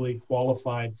retroactively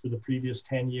qualified for the previous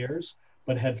 10 years,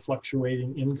 but had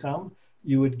fluctuating income,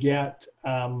 you would get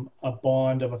a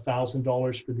bond of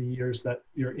 $1,000 for the years that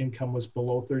your income was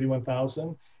below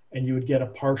 31,000, and you would get a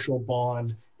partial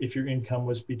bond if your income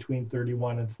was between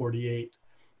 31 and 48.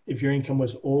 If your income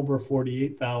was over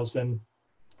 48,000,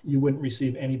 you wouldn't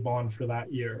receive any bond for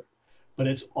that year, but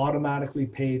it's automatically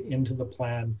paid into the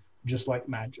plan just like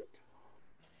magic.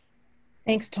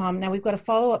 Thanks, Tom. Now we've got a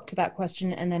follow-up to that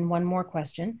question and then one more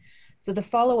question. So the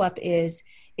follow-up is,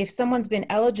 if someone's been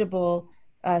eligible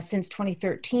since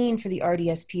 2013 for the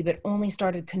RDSP, but only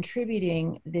started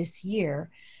contributing this year,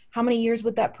 how many years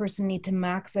would that person need to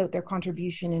max out their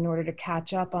contribution in order to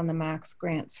catch up on the max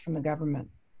grants from the government?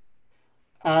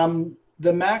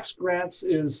 The max grants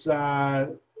is,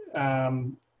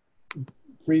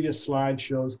 previous slide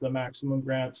shows the maximum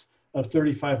grants of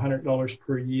 $3,500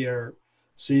 per year.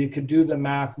 So you could do the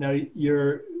math. Now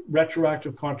your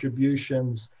retroactive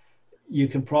contributions, you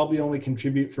can probably only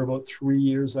contribute for about 3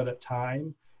 years at a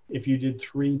time. If you did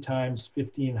 3 times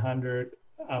 1,500,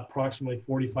 approximately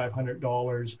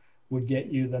 $4,500 would get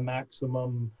you the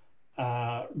maximum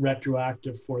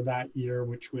retroactive for that year,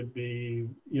 which would be,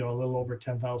 you know, a little over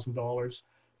 $10,000.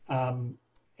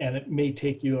 And it may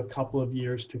take you a couple of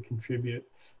years to contribute.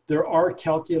 There are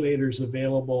calculators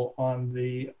available on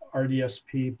the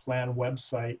RDSP plan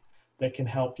website that can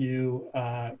help you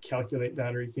calculate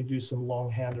that, or you can do some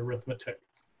longhand arithmetic.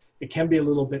 It can be a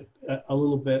little bit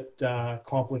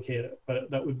complicated, but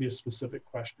that would be a specific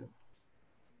question.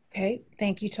 Okay,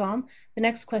 thank you, Tom. The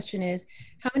next question is,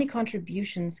 how many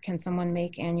contributions can someone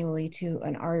make annually to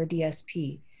an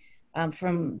RDSP?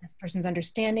 From this person's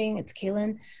understanding, it's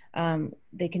Kaylin,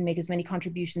 they can make as many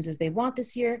contributions as they want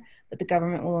this year, but the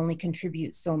government will only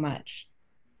contribute so much.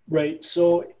 Right,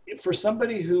 so for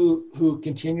somebody who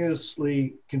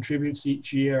continuously contributes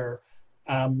each year,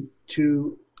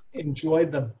 to enjoy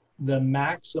the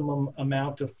maximum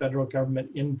amount of federal government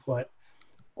input,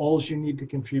 all you need to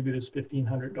contribute is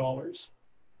 $1,500.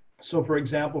 So for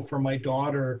example, for my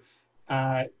daughter,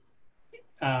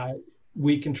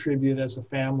 we contribute as a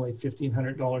family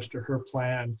 $1,500 to her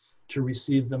plan to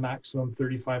receive the maximum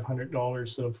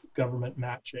 $3,500 of government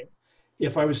matching.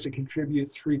 If I was to contribute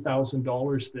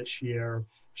 $3,000 this year,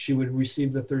 she would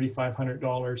receive the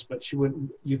 $3,500, but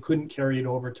you couldn't carry it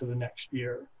over to the next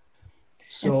year.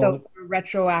 So for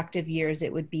retroactive years,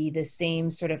 it would be the same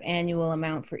sort of annual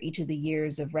amount for each of the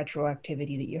years of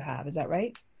retroactivity that you have. Is that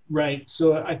right? Right.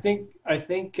 So I think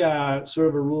sort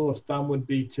of a rule of thumb would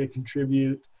be to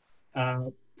contribute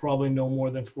probably no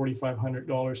more than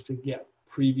 $4,500 to get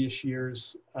previous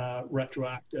year's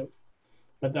retroactive.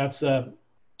 But that's a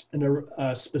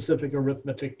specific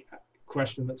arithmetic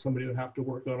question that somebody would have to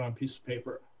work out on a piece of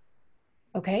paper.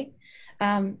 Okay,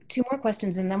 2 more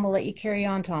questions and then we'll let you carry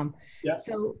on, Tom. Yeah.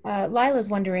 So Lila's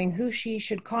wondering who she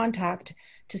should contact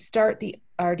to start the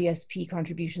RDSP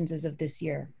contributions as of this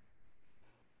year.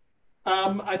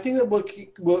 I think that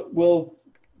we'll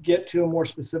get to a more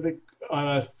specific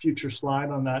on a future slide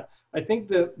on that. I think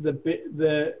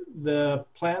the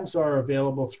plans are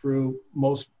available through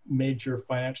most major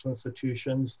financial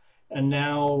institutions, and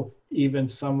now even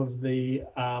some of the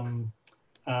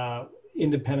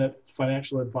independent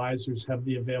financial advisors have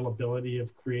the availability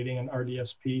of creating an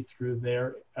RDSP through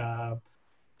their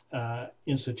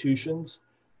institutions,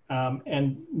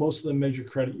 and most of the major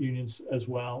credit unions as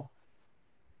well.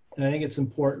 And I think it's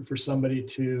important for somebody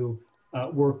to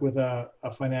work with a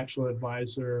financial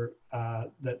advisor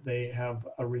that they have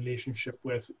a relationship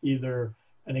with, either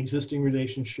an existing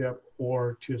relationship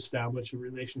or to establish a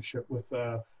relationship with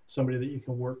somebody that you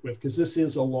can work with, because this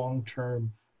is a long-term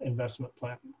investment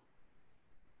plan.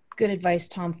 Good advice,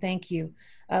 Tom. Thank you.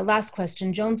 Last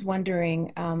question. Joan's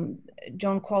wondering,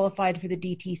 Joan qualified for the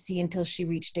DTC until she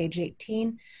reached age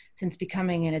 18. Since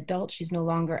becoming an adult, she's no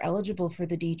longer eligible for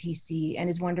the DTC and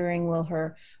is wondering, will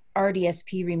her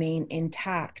RDSP remain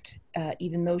intact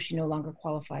even though she no longer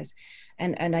qualifies?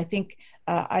 And I think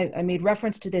I made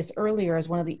reference to this earlier as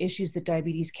one of the issues that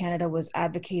Diabetes Canada was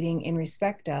advocating in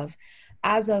respect of.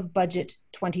 As of budget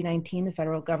 2019, the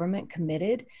federal government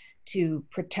committed to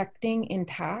protecting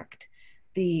intact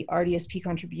the RDSP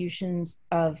contributions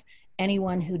of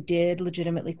anyone who did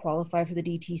legitimately qualify for the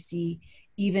DTC,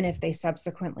 even if they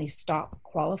subsequently stop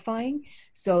qualifying.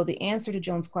 So the answer to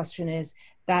Joan's question is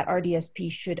that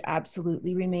RDSP should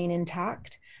absolutely remain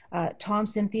intact. Tom,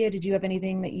 Cynthia, did you have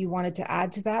anything that you wanted to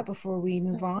add to that before we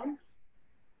move on?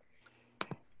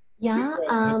 Yeah,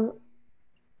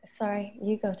 sorry,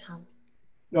 you go, Tom.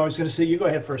 No, I was going to say, you go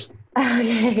ahead first.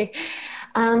 Okay.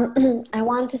 I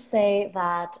wanted to say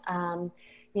that,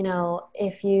 you know,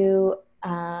 if you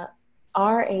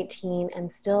are 18 and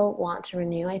still want to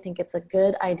renew, I think it's a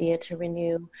good idea to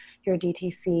renew your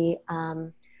DTC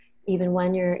even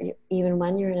when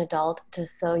you're an adult,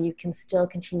 just so you can still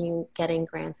continue getting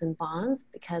grants and bonds,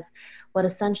 because what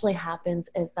essentially happens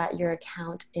is that your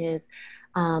account is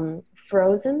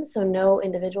frozen, so no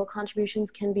individual contributions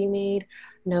can be made,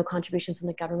 no contributions from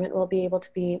the government will be able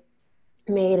to be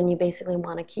made, and you basically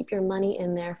want to keep your money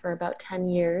in there for about 10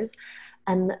 years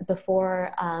and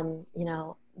before you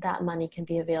know, that money can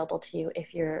be available to you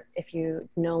if you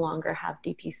no longer have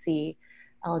DTC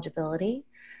eligibility.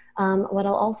 What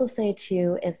I'll also say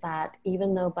too is that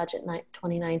even though budget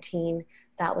 2019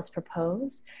 that was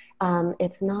proposed,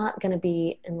 it's not going to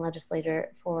be in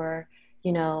legislature for,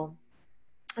 you know,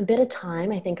 a bit of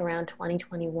time. I think around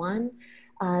 2021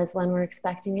 is when we're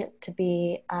expecting it to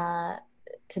be a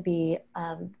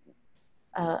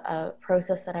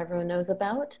process that everyone knows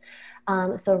about.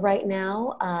 So right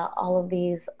now, all of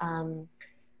these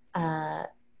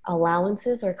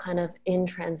allowances are kind of in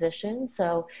transition.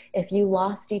 So if you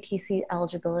lost DTC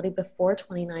eligibility before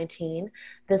 2019,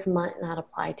 this might not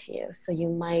apply to you. So you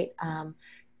might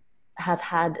have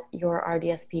had your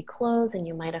RDSP close, and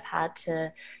you might have had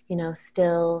to,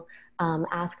 still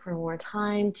ask for more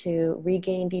time to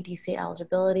regain DTC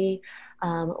eligibility.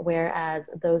 Whereas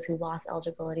those who lost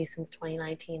eligibility since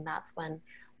 2019, that's when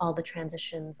all the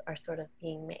transitions are sort of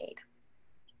being made.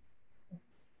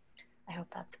 I hope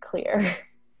that's clear.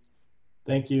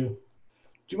 Thank you.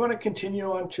 Do you want to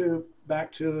continue on to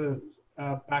back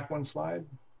one slide?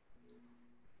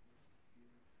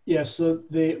 Yes, so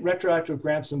the retroactive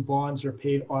grants and bonds are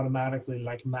paid automatically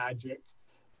like magic.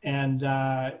 And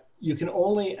you can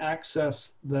only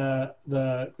access the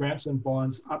grants and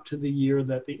bonds up to the year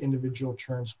that the individual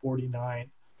turns 49.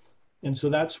 And so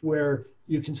that's where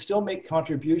you can still make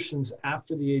contributions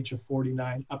after the age of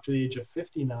 49 up to the age of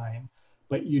 59,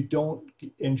 but you don't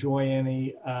enjoy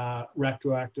any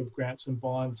retroactive grants and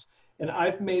bonds. And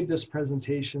I've made this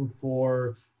presentation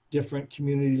for different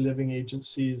community living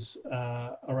agencies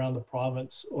around the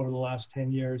province over the last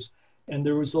 10 years. And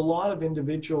there was a lot of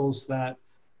individuals that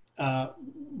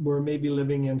were maybe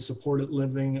living in supported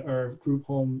living or group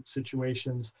home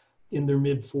situations in their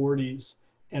mid 40s.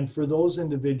 And for those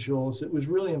individuals, it was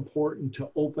really important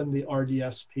to open the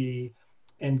RDSP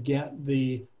and get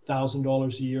the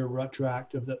 $1,000 a year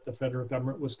retroactive that the federal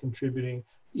government was contributing,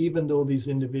 even though these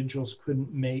individuals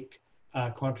couldn't make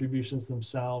contributions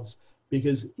themselves.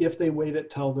 Because if they waited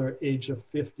till their age of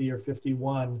 50 or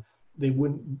 51, they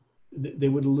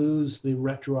would lose the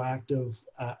retroactive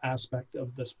aspect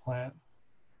of this plan.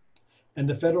 And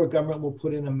the federal government will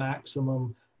put in a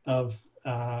maximum of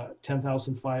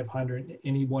 $10,500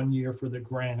 any 1 year for the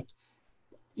grant.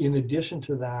 In addition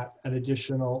to that, an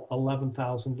additional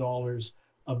 $11,000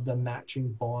 of the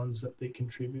matching bonds that they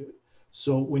contribute.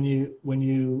 So when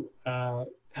you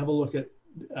have a look at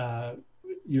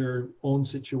your own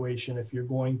situation, if you're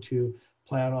going to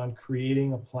plan on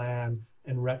creating a plan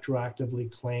and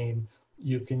retroactively claim,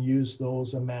 you can use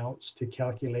those amounts to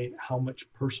calculate how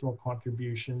much personal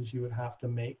contributions you would have to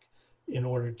make in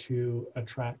order to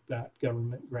attract that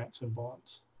government grants and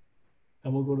bonds.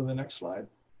 And we'll go to the next slide.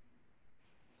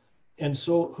 And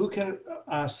so who can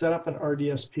set up an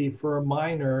RDSP? For a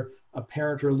minor, a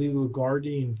parent or legal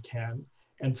guardian can.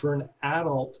 And for an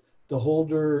adult, the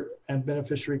holder and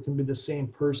beneficiary can be the same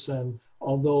person,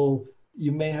 although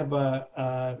you may have an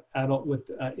adult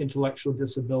with intellectual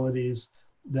disabilities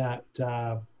that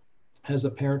has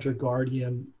a parent or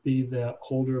guardian be the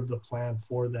holder of the plan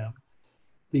for them.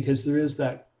 Because there is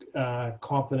that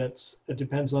competence, it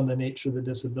depends on the nature of the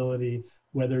disability,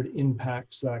 whether it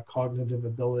impacts cognitive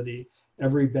ability.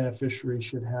 Every beneficiary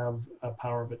should have a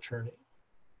power of attorney.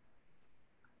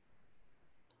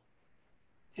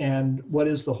 And what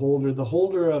is the holder? The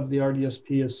holder of the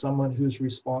RDSP is someone who's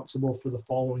responsible for the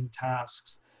following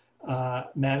tasks: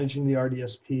 managing the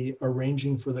RDSP,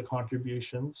 arranging for the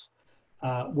contributions,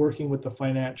 working with the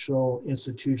financial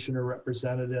institution or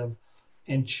representative,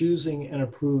 and choosing and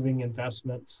approving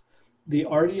investments. The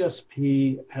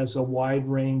RDSP has a wide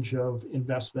range of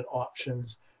investment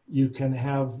options. You can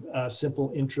have a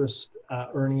simple interest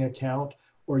earning account,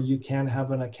 or you can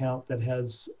have an account that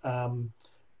has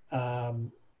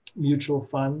mutual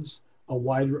funds, a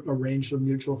range of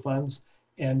mutual funds,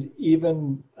 and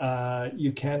even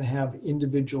you can have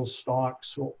individual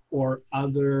stocks or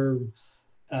other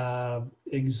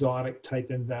exotic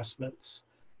type investments.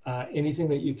 Anything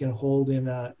that you can hold in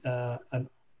a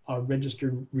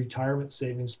registered retirement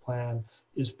savings plan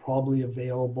is probably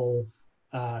available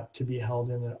to be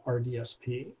held in an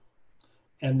RDSP.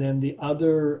 And then the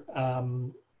other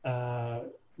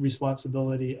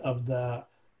responsibility of the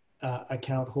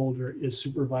account holder is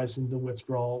supervising the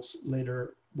withdrawals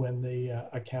later when the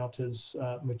account is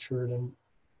matured and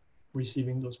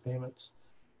receiving those payments.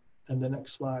 And the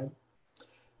next slide.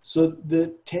 So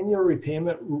the 10-year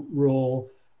repayment rule,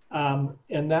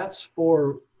 and that's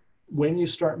for when you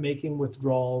start making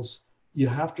withdrawals, you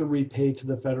have to repay to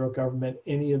the federal government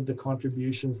any of the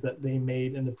contributions that they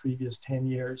made in the previous 10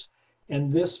 years.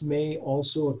 And this may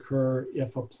also occur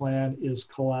if a plan is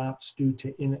collapsed due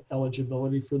to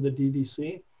ineligibility for the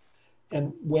DDC.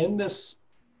 And when this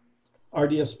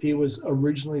RDSP was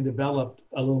originally developed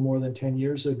a little more than 10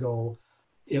 years ago,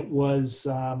 it was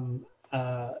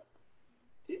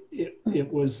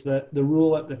it was the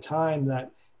rule at the time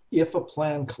that if a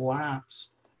plan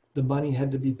collapsed, the money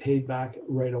had to be paid back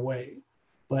right away.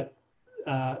 But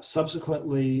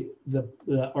subsequently, the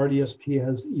RDSP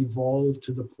has evolved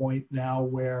to the point now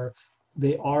where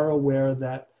they are aware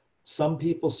that some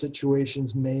people's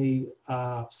situations may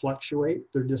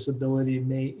fluctuate, their disability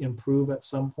may improve at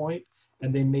some point,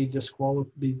 and they may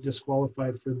be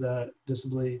disqualified for the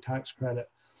disability tax credit.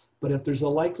 But if there's a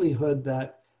likelihood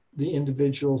that the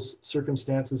individual's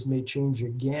circumstances may change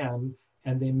again,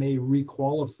 and they may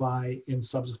requalify in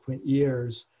subsequent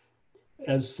years,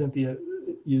 as Cynthia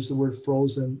used the word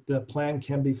frozen, the plan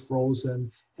can be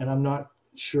frozen, and I'm not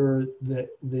sure that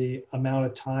the amount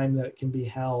of time that it can be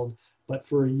held, but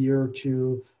for a year or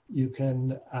two, you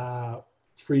can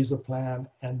freeze the plan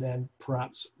and then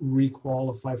perhaps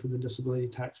requalify for the disability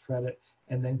tax credit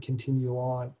and then continue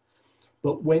on.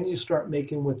 But when you start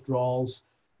making withdrawals,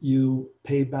 you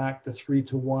pay back the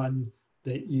 3-to-1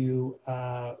 that you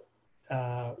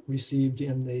received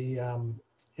in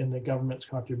the government's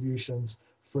contributions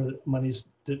for monies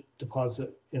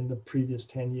deposit in the previous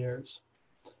 10 years.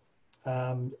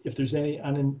 If there's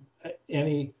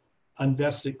any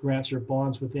unvested grants or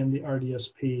bonds within the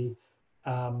RDSP,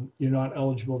 you're not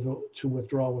eligible to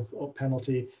withdraw without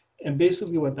penalty. And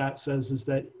basically what that says is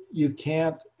that you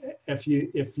can't, if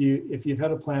you've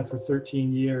had a plan for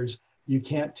 13 years, you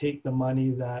can't take the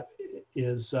money that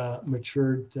is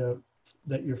matured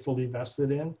that you're fully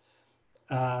vested in.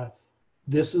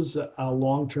 This is a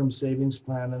long-term savings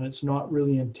plan, and it's not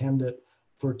really intended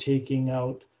for taking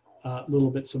out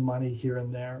little bits of money here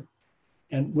and there.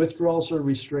 And withdrawals are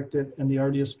restricted, and the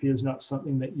RDSP is not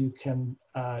something that you can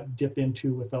dip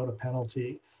into without a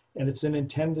penalty. And it's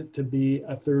intended to be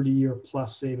a 30-year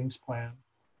plus savings plan.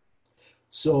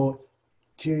 So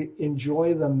to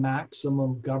enjoy the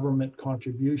maximum government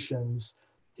contributions,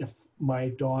 if my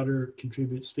daughter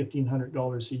contributes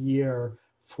 $1,500 a year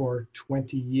for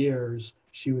 20 years,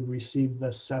 she would receive the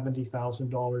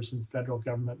 $70,000 in federal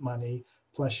government money,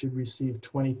 plus she'd receive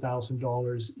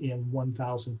 $20,000 in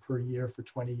 $1,000 per year for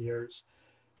 20 years.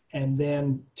 And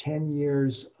then 10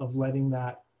 years of letting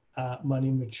that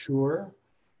money mature,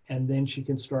 and then she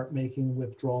can start making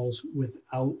withdrawals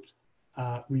without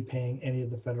repaying any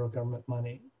of the federal government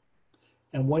money.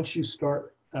 And once you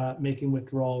start making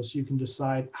withdrawals, you can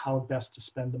decide how best to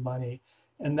spend the money.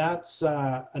 And that's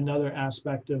another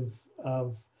aspect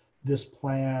of this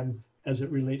plan as it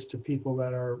relates to people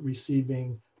that are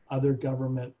receiving other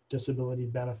government disability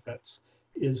benefits,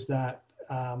 is that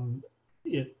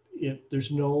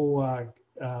there's no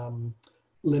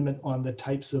limit on the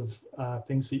types of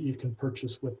things that you can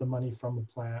purchase with the money from the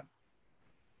plan.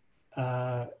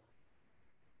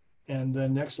 And the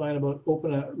next line about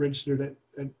open a registered,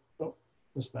 oh,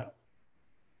 what's that?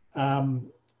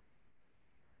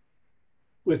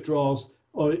 Withdrawals.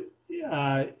 Oh,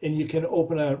 and you can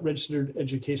open a registered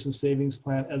education savings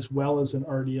plan as well as an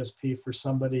RDSP for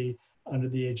somebody under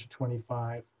the age of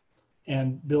 25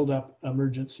 and build up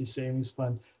emergency savings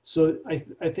fund. So I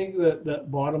think that the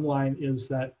bottom line is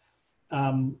that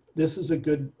this is a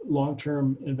good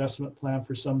long-term investment plan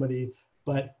for somebody,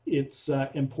 but it's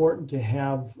important to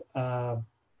have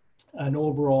an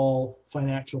overall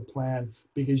financial plan,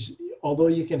 because although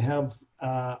you can have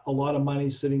a lot of money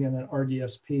sitting in an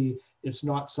RDSP, it's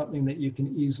not something that you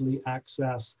can easily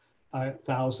access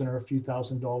 $1,000 or a few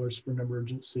 $1,000s for an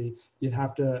emergency. You'd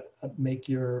have to make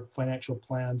your financial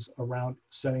plans around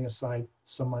setting aside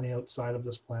some money outside of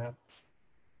this plan.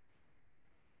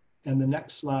 And the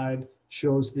next slide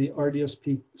shows the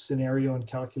RDSP scenario and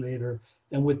calculator.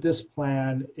 And with this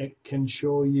plan, it can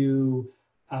show you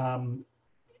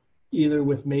either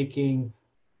with making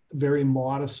very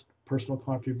modest personal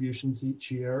contributions each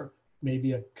year,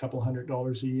 maybe a couple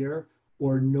 $100s a year,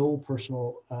 or no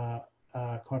personal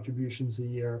contributions a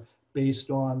year based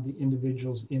on the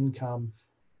individual's income,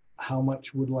 how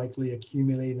much would likely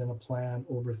accumulate in a plan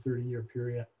over a 30-year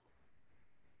period.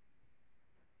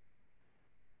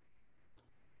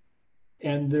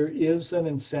 And there is an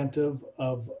incentive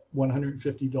of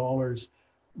 $150.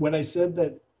 When I said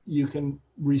that you can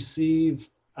receive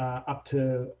up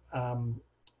to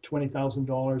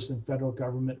 $20,000 in federal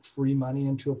government free money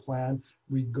into a plan,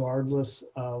 regardless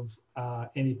of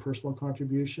any personal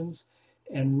contributions.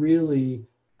 And really,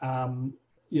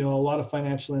 you know, a lot of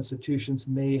financial institutions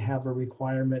may have a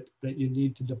requirement that you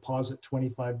need to deposit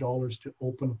 $25 to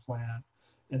open a plan.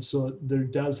 And so there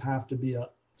does have to be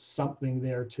something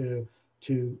there to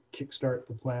kickstart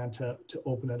the plan to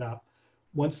open it up.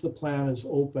 Once the plan is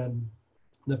open,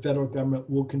 the federal government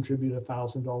will contribute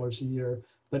 $1,000 a year.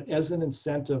 But as an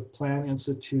incentive, Plan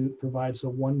Institute provides a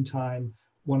one-time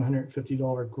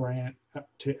 $150 grant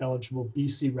to eligible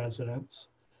BC residents.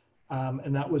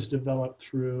 And that was developed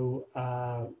through,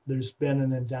 there's been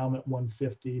an endowment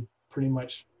 150 pretty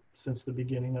much since the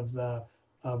beginning of the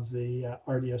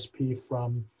RDSP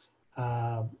from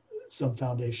some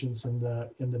foundations in the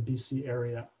BC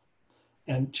area.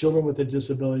 And children with a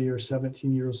disability or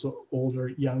 17 years old or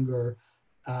younger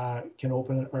can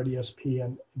open an RDSP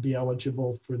and be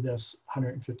eligible for this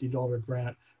 $150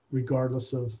 grant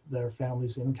regardless of their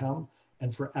family's income.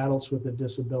 And for adults with a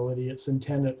disability, it's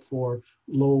intended for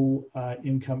low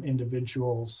income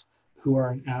individuals who are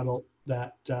an adult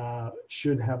that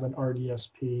should have an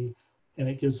RDSP, and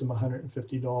it gives them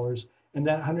 $150. And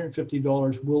that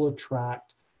 $150 will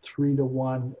attract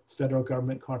 3-to-1 federal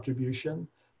government contribution,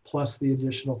 plus the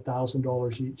additional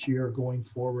 $1,000 each year going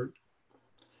forward.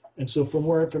 And so for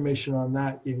more information on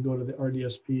that, you can go to the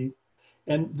RDSP.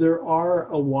 And there are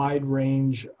a wide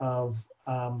range of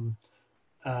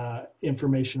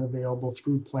information available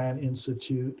through Plan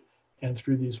Institute and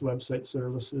through these websites that are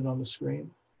listed on the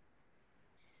screen.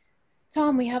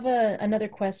 Tom, we have another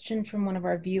question from one of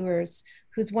our viewers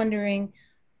who's wondering,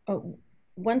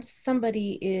 once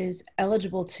somebody is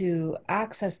eligible to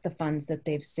access the funds that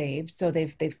they've saved, so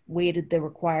they've waited the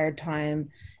required time,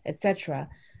 etc.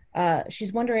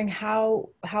 She's wondering how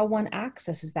one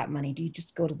accesses that money. Do you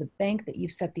just go to the bank that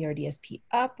you've set the RDSP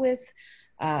up with,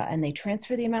 and they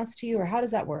transfer the amounts to you, or how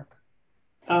does that work?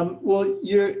 Well,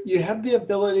 you have the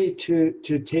ability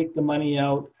to take the money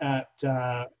out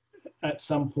at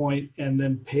some point and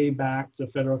then pay back the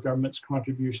federal government's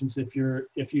contributions if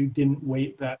you didn't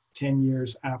wait that 10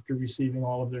 years after receiving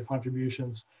all of their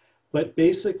contributions. But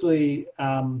basically,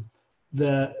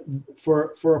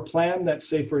 for a plan that,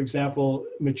 say, for example,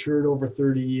 matured over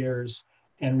 30 years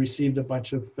and received a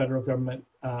bunch of federal government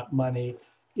money,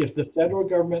 if the federal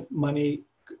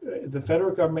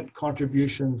government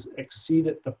contributions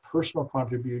exceeded the personal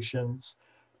contributions,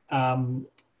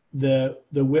 the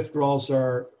withdrawals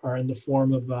are in the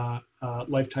form of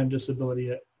lifetime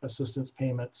disability assistance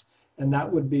payments. And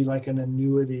that would be like an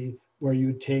annuity where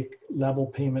you take level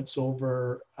payments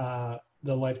over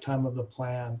the lifetime of the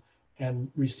plan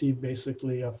and receive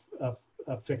basically a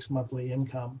fixed monthly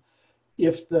income.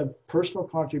 If the personal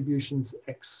contributions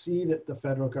exceeded the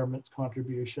federal government's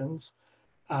contributions,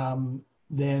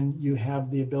 then you have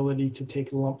the ability to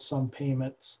take lump sum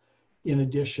payments in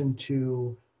addition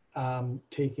to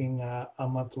taking a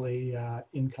monthly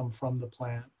income from the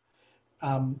plan.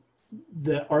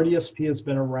 The RDSP has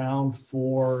been around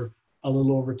for a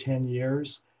little over 10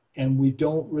 years, and we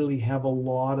don't really have a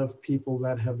lot of people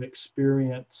that have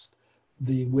experienced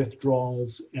the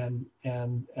withdrawals and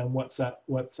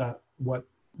what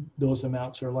those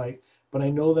amounts are like. But I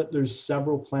know that there's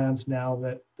several plans now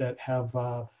that have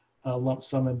a lump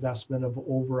sum investment of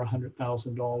over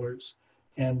 $100,000.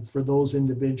 And for those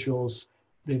individuals,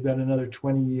 they've got another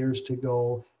 20 years to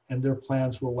go, and their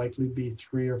plans will likely be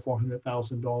 $300,000 or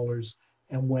 $400,000.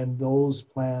 And when those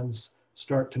plans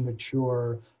start to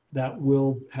mature, that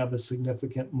will have a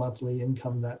significant monthly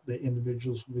income that the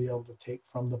individuals will be able to take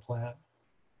from the plan.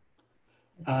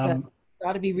 It's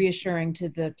got to be reassuring to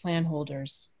the plan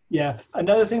holders. Yeah,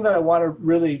 another thing that I want to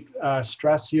really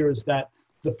stress here is that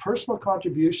the personal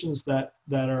contributions that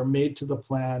are made to the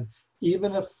plan,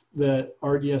 even if the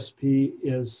RDSP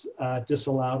is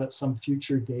disallowed at some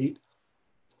future date,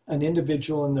 an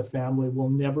individual in the family will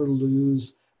never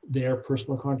lose their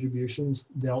personal contributions.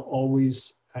 They'll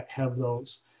always have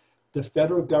those. The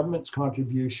federal government's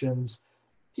contributions,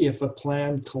 if a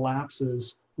plan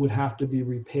collapses, would have to be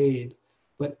repaid.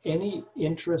 But any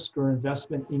interest or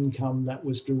investment income that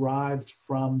was derived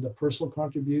from the personal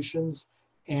contributions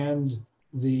and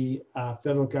the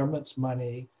federal government's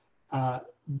money,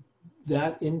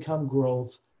 that income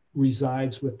growth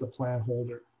resides with the plan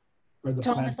holder. Or the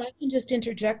Tom, plan. if I can just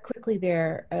interject quickly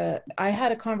there, I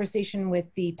had a conversation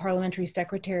with the Parliamentary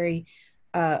Secretary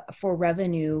for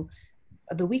Revenue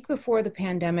the week before the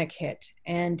pandemic hit,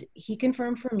 and he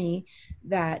confirmed for me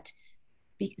that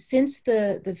since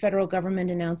the federal government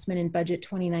announcement in budget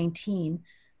 2019,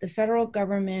 the federal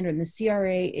government or the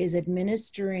CRA is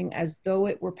administering, as though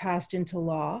it were passed into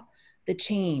law, the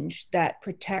change that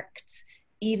protects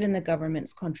even the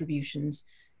government's contributions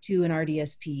to an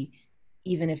RDSP,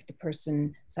 even if the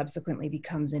person subsequently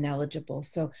becomes ineligible.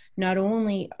 So not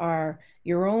only are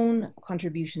your own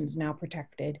contributions now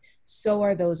protected, so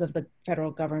are those of the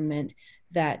federal government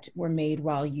that were made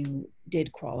while you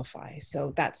did qualify.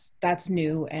 So that's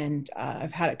new, and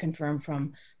I've had it confirmed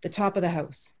from the top of the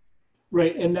house.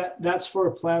 Right, and that's for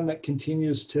a plan that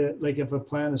continues to, like if a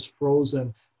plan is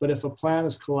frozen, but if a plan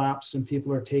is collapsed and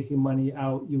people are taking money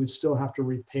out, you would still have to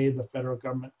repay the federal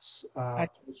government's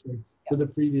for the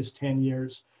previous 10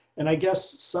 years. And I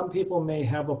guess some people may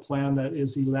have a plan that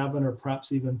is 11 or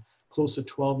perhaps even close to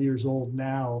 12 years old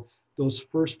now. Those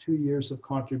first 2 years of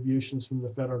contributions from the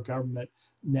federal government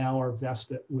now are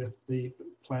vested with the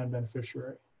plan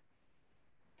beneficiary.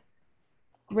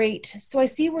 Great. So I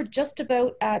see we're just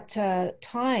about at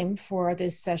time for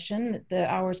this session. The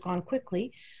hour's gone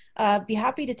quickly. Be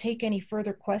happy to take any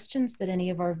further questions that any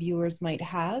of our viewers might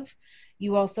have.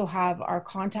 You also have our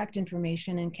contact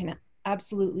information and can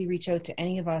absolutely reach out to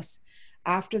any of us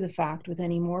after the fact with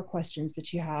any more questions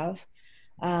that you have.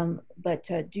 But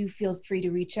do feel free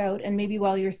to reach out. And maybe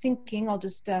while you're thinking, I'll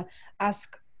just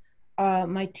ask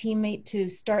my teammate to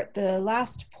start the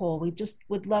last poll. We just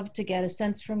would love to get a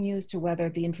sense from you as to whether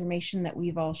the information that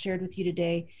we've all shared with you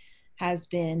today has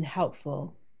been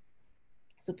helpful.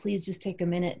 So please just take a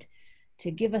minute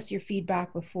to give us your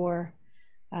feedback before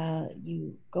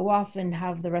you go off and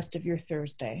have the rest of your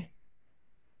Thursday.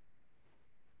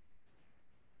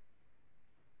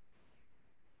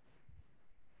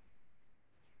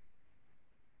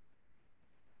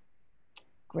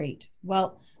 Great.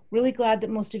 Well, really glad that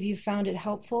most of you found it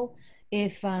helpful.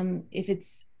 If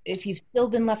you've still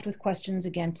been left with questions,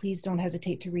 again, please don't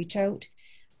hesitate to reach out.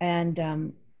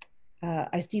 And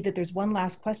I see that there's one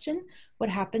last question. What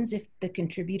happens if the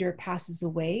contributor passes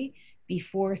away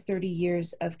before 30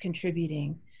 years of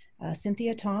contributing?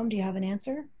 Cynthia, Tom, do you have an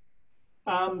answer?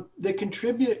 The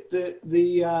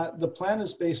plan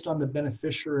is based on the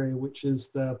beneficiary, which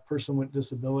is the person with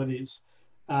disabilities.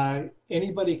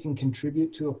 Anybody can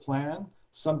contribute to a plan.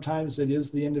 Sometimes it is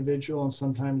the individual and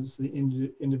sometimes it's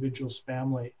the individual's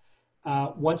family.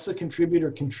 Once the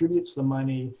contributor contributes the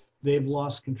money, they've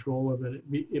lost control of it.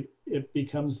 It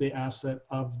becomes the asset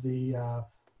of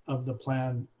the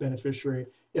plan beneficiary.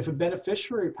 If a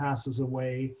beneficiary passes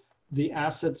away, the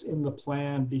assets in the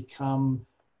plan become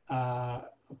a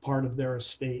part of their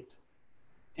estate.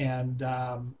 And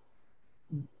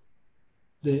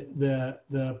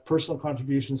the personal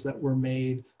contributions that were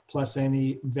made plus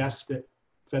any vested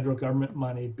federal government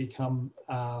money become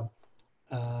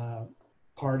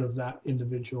part of that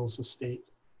individual's estate.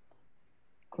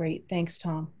 Great, thanks,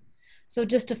 Tom. So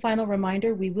just a final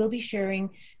reminder, we will be sharing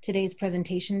today's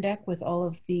presentation deck with all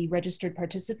of the registered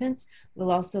participants.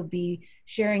 We'll also be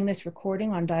sharing this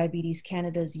recording on Diabetes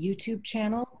Canada's YouTube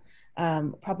channel,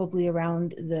 probably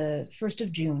around the 1st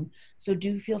of June. So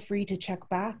do feel free to check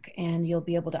back and you'll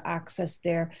be able to access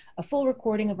there a full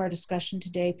recording of our discussion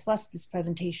today, plus this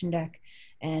presentation deck,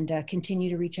 and continue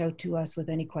to reach out to us with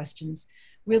any questions.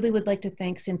 Really would like to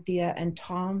thank Cynthia and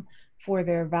Tom for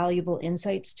their valuable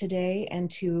insights today,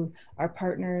 and to our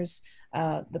partners,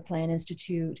 the Plan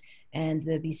Institute and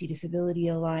the BC Disability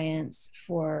Alliance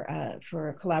for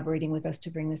collaborating with us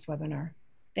to bring this webinar.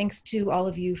 Thanks to all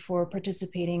of you for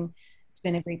participating. It's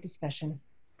been a great discussion.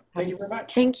 Thank you very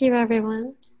much. Thank you,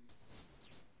 everyone.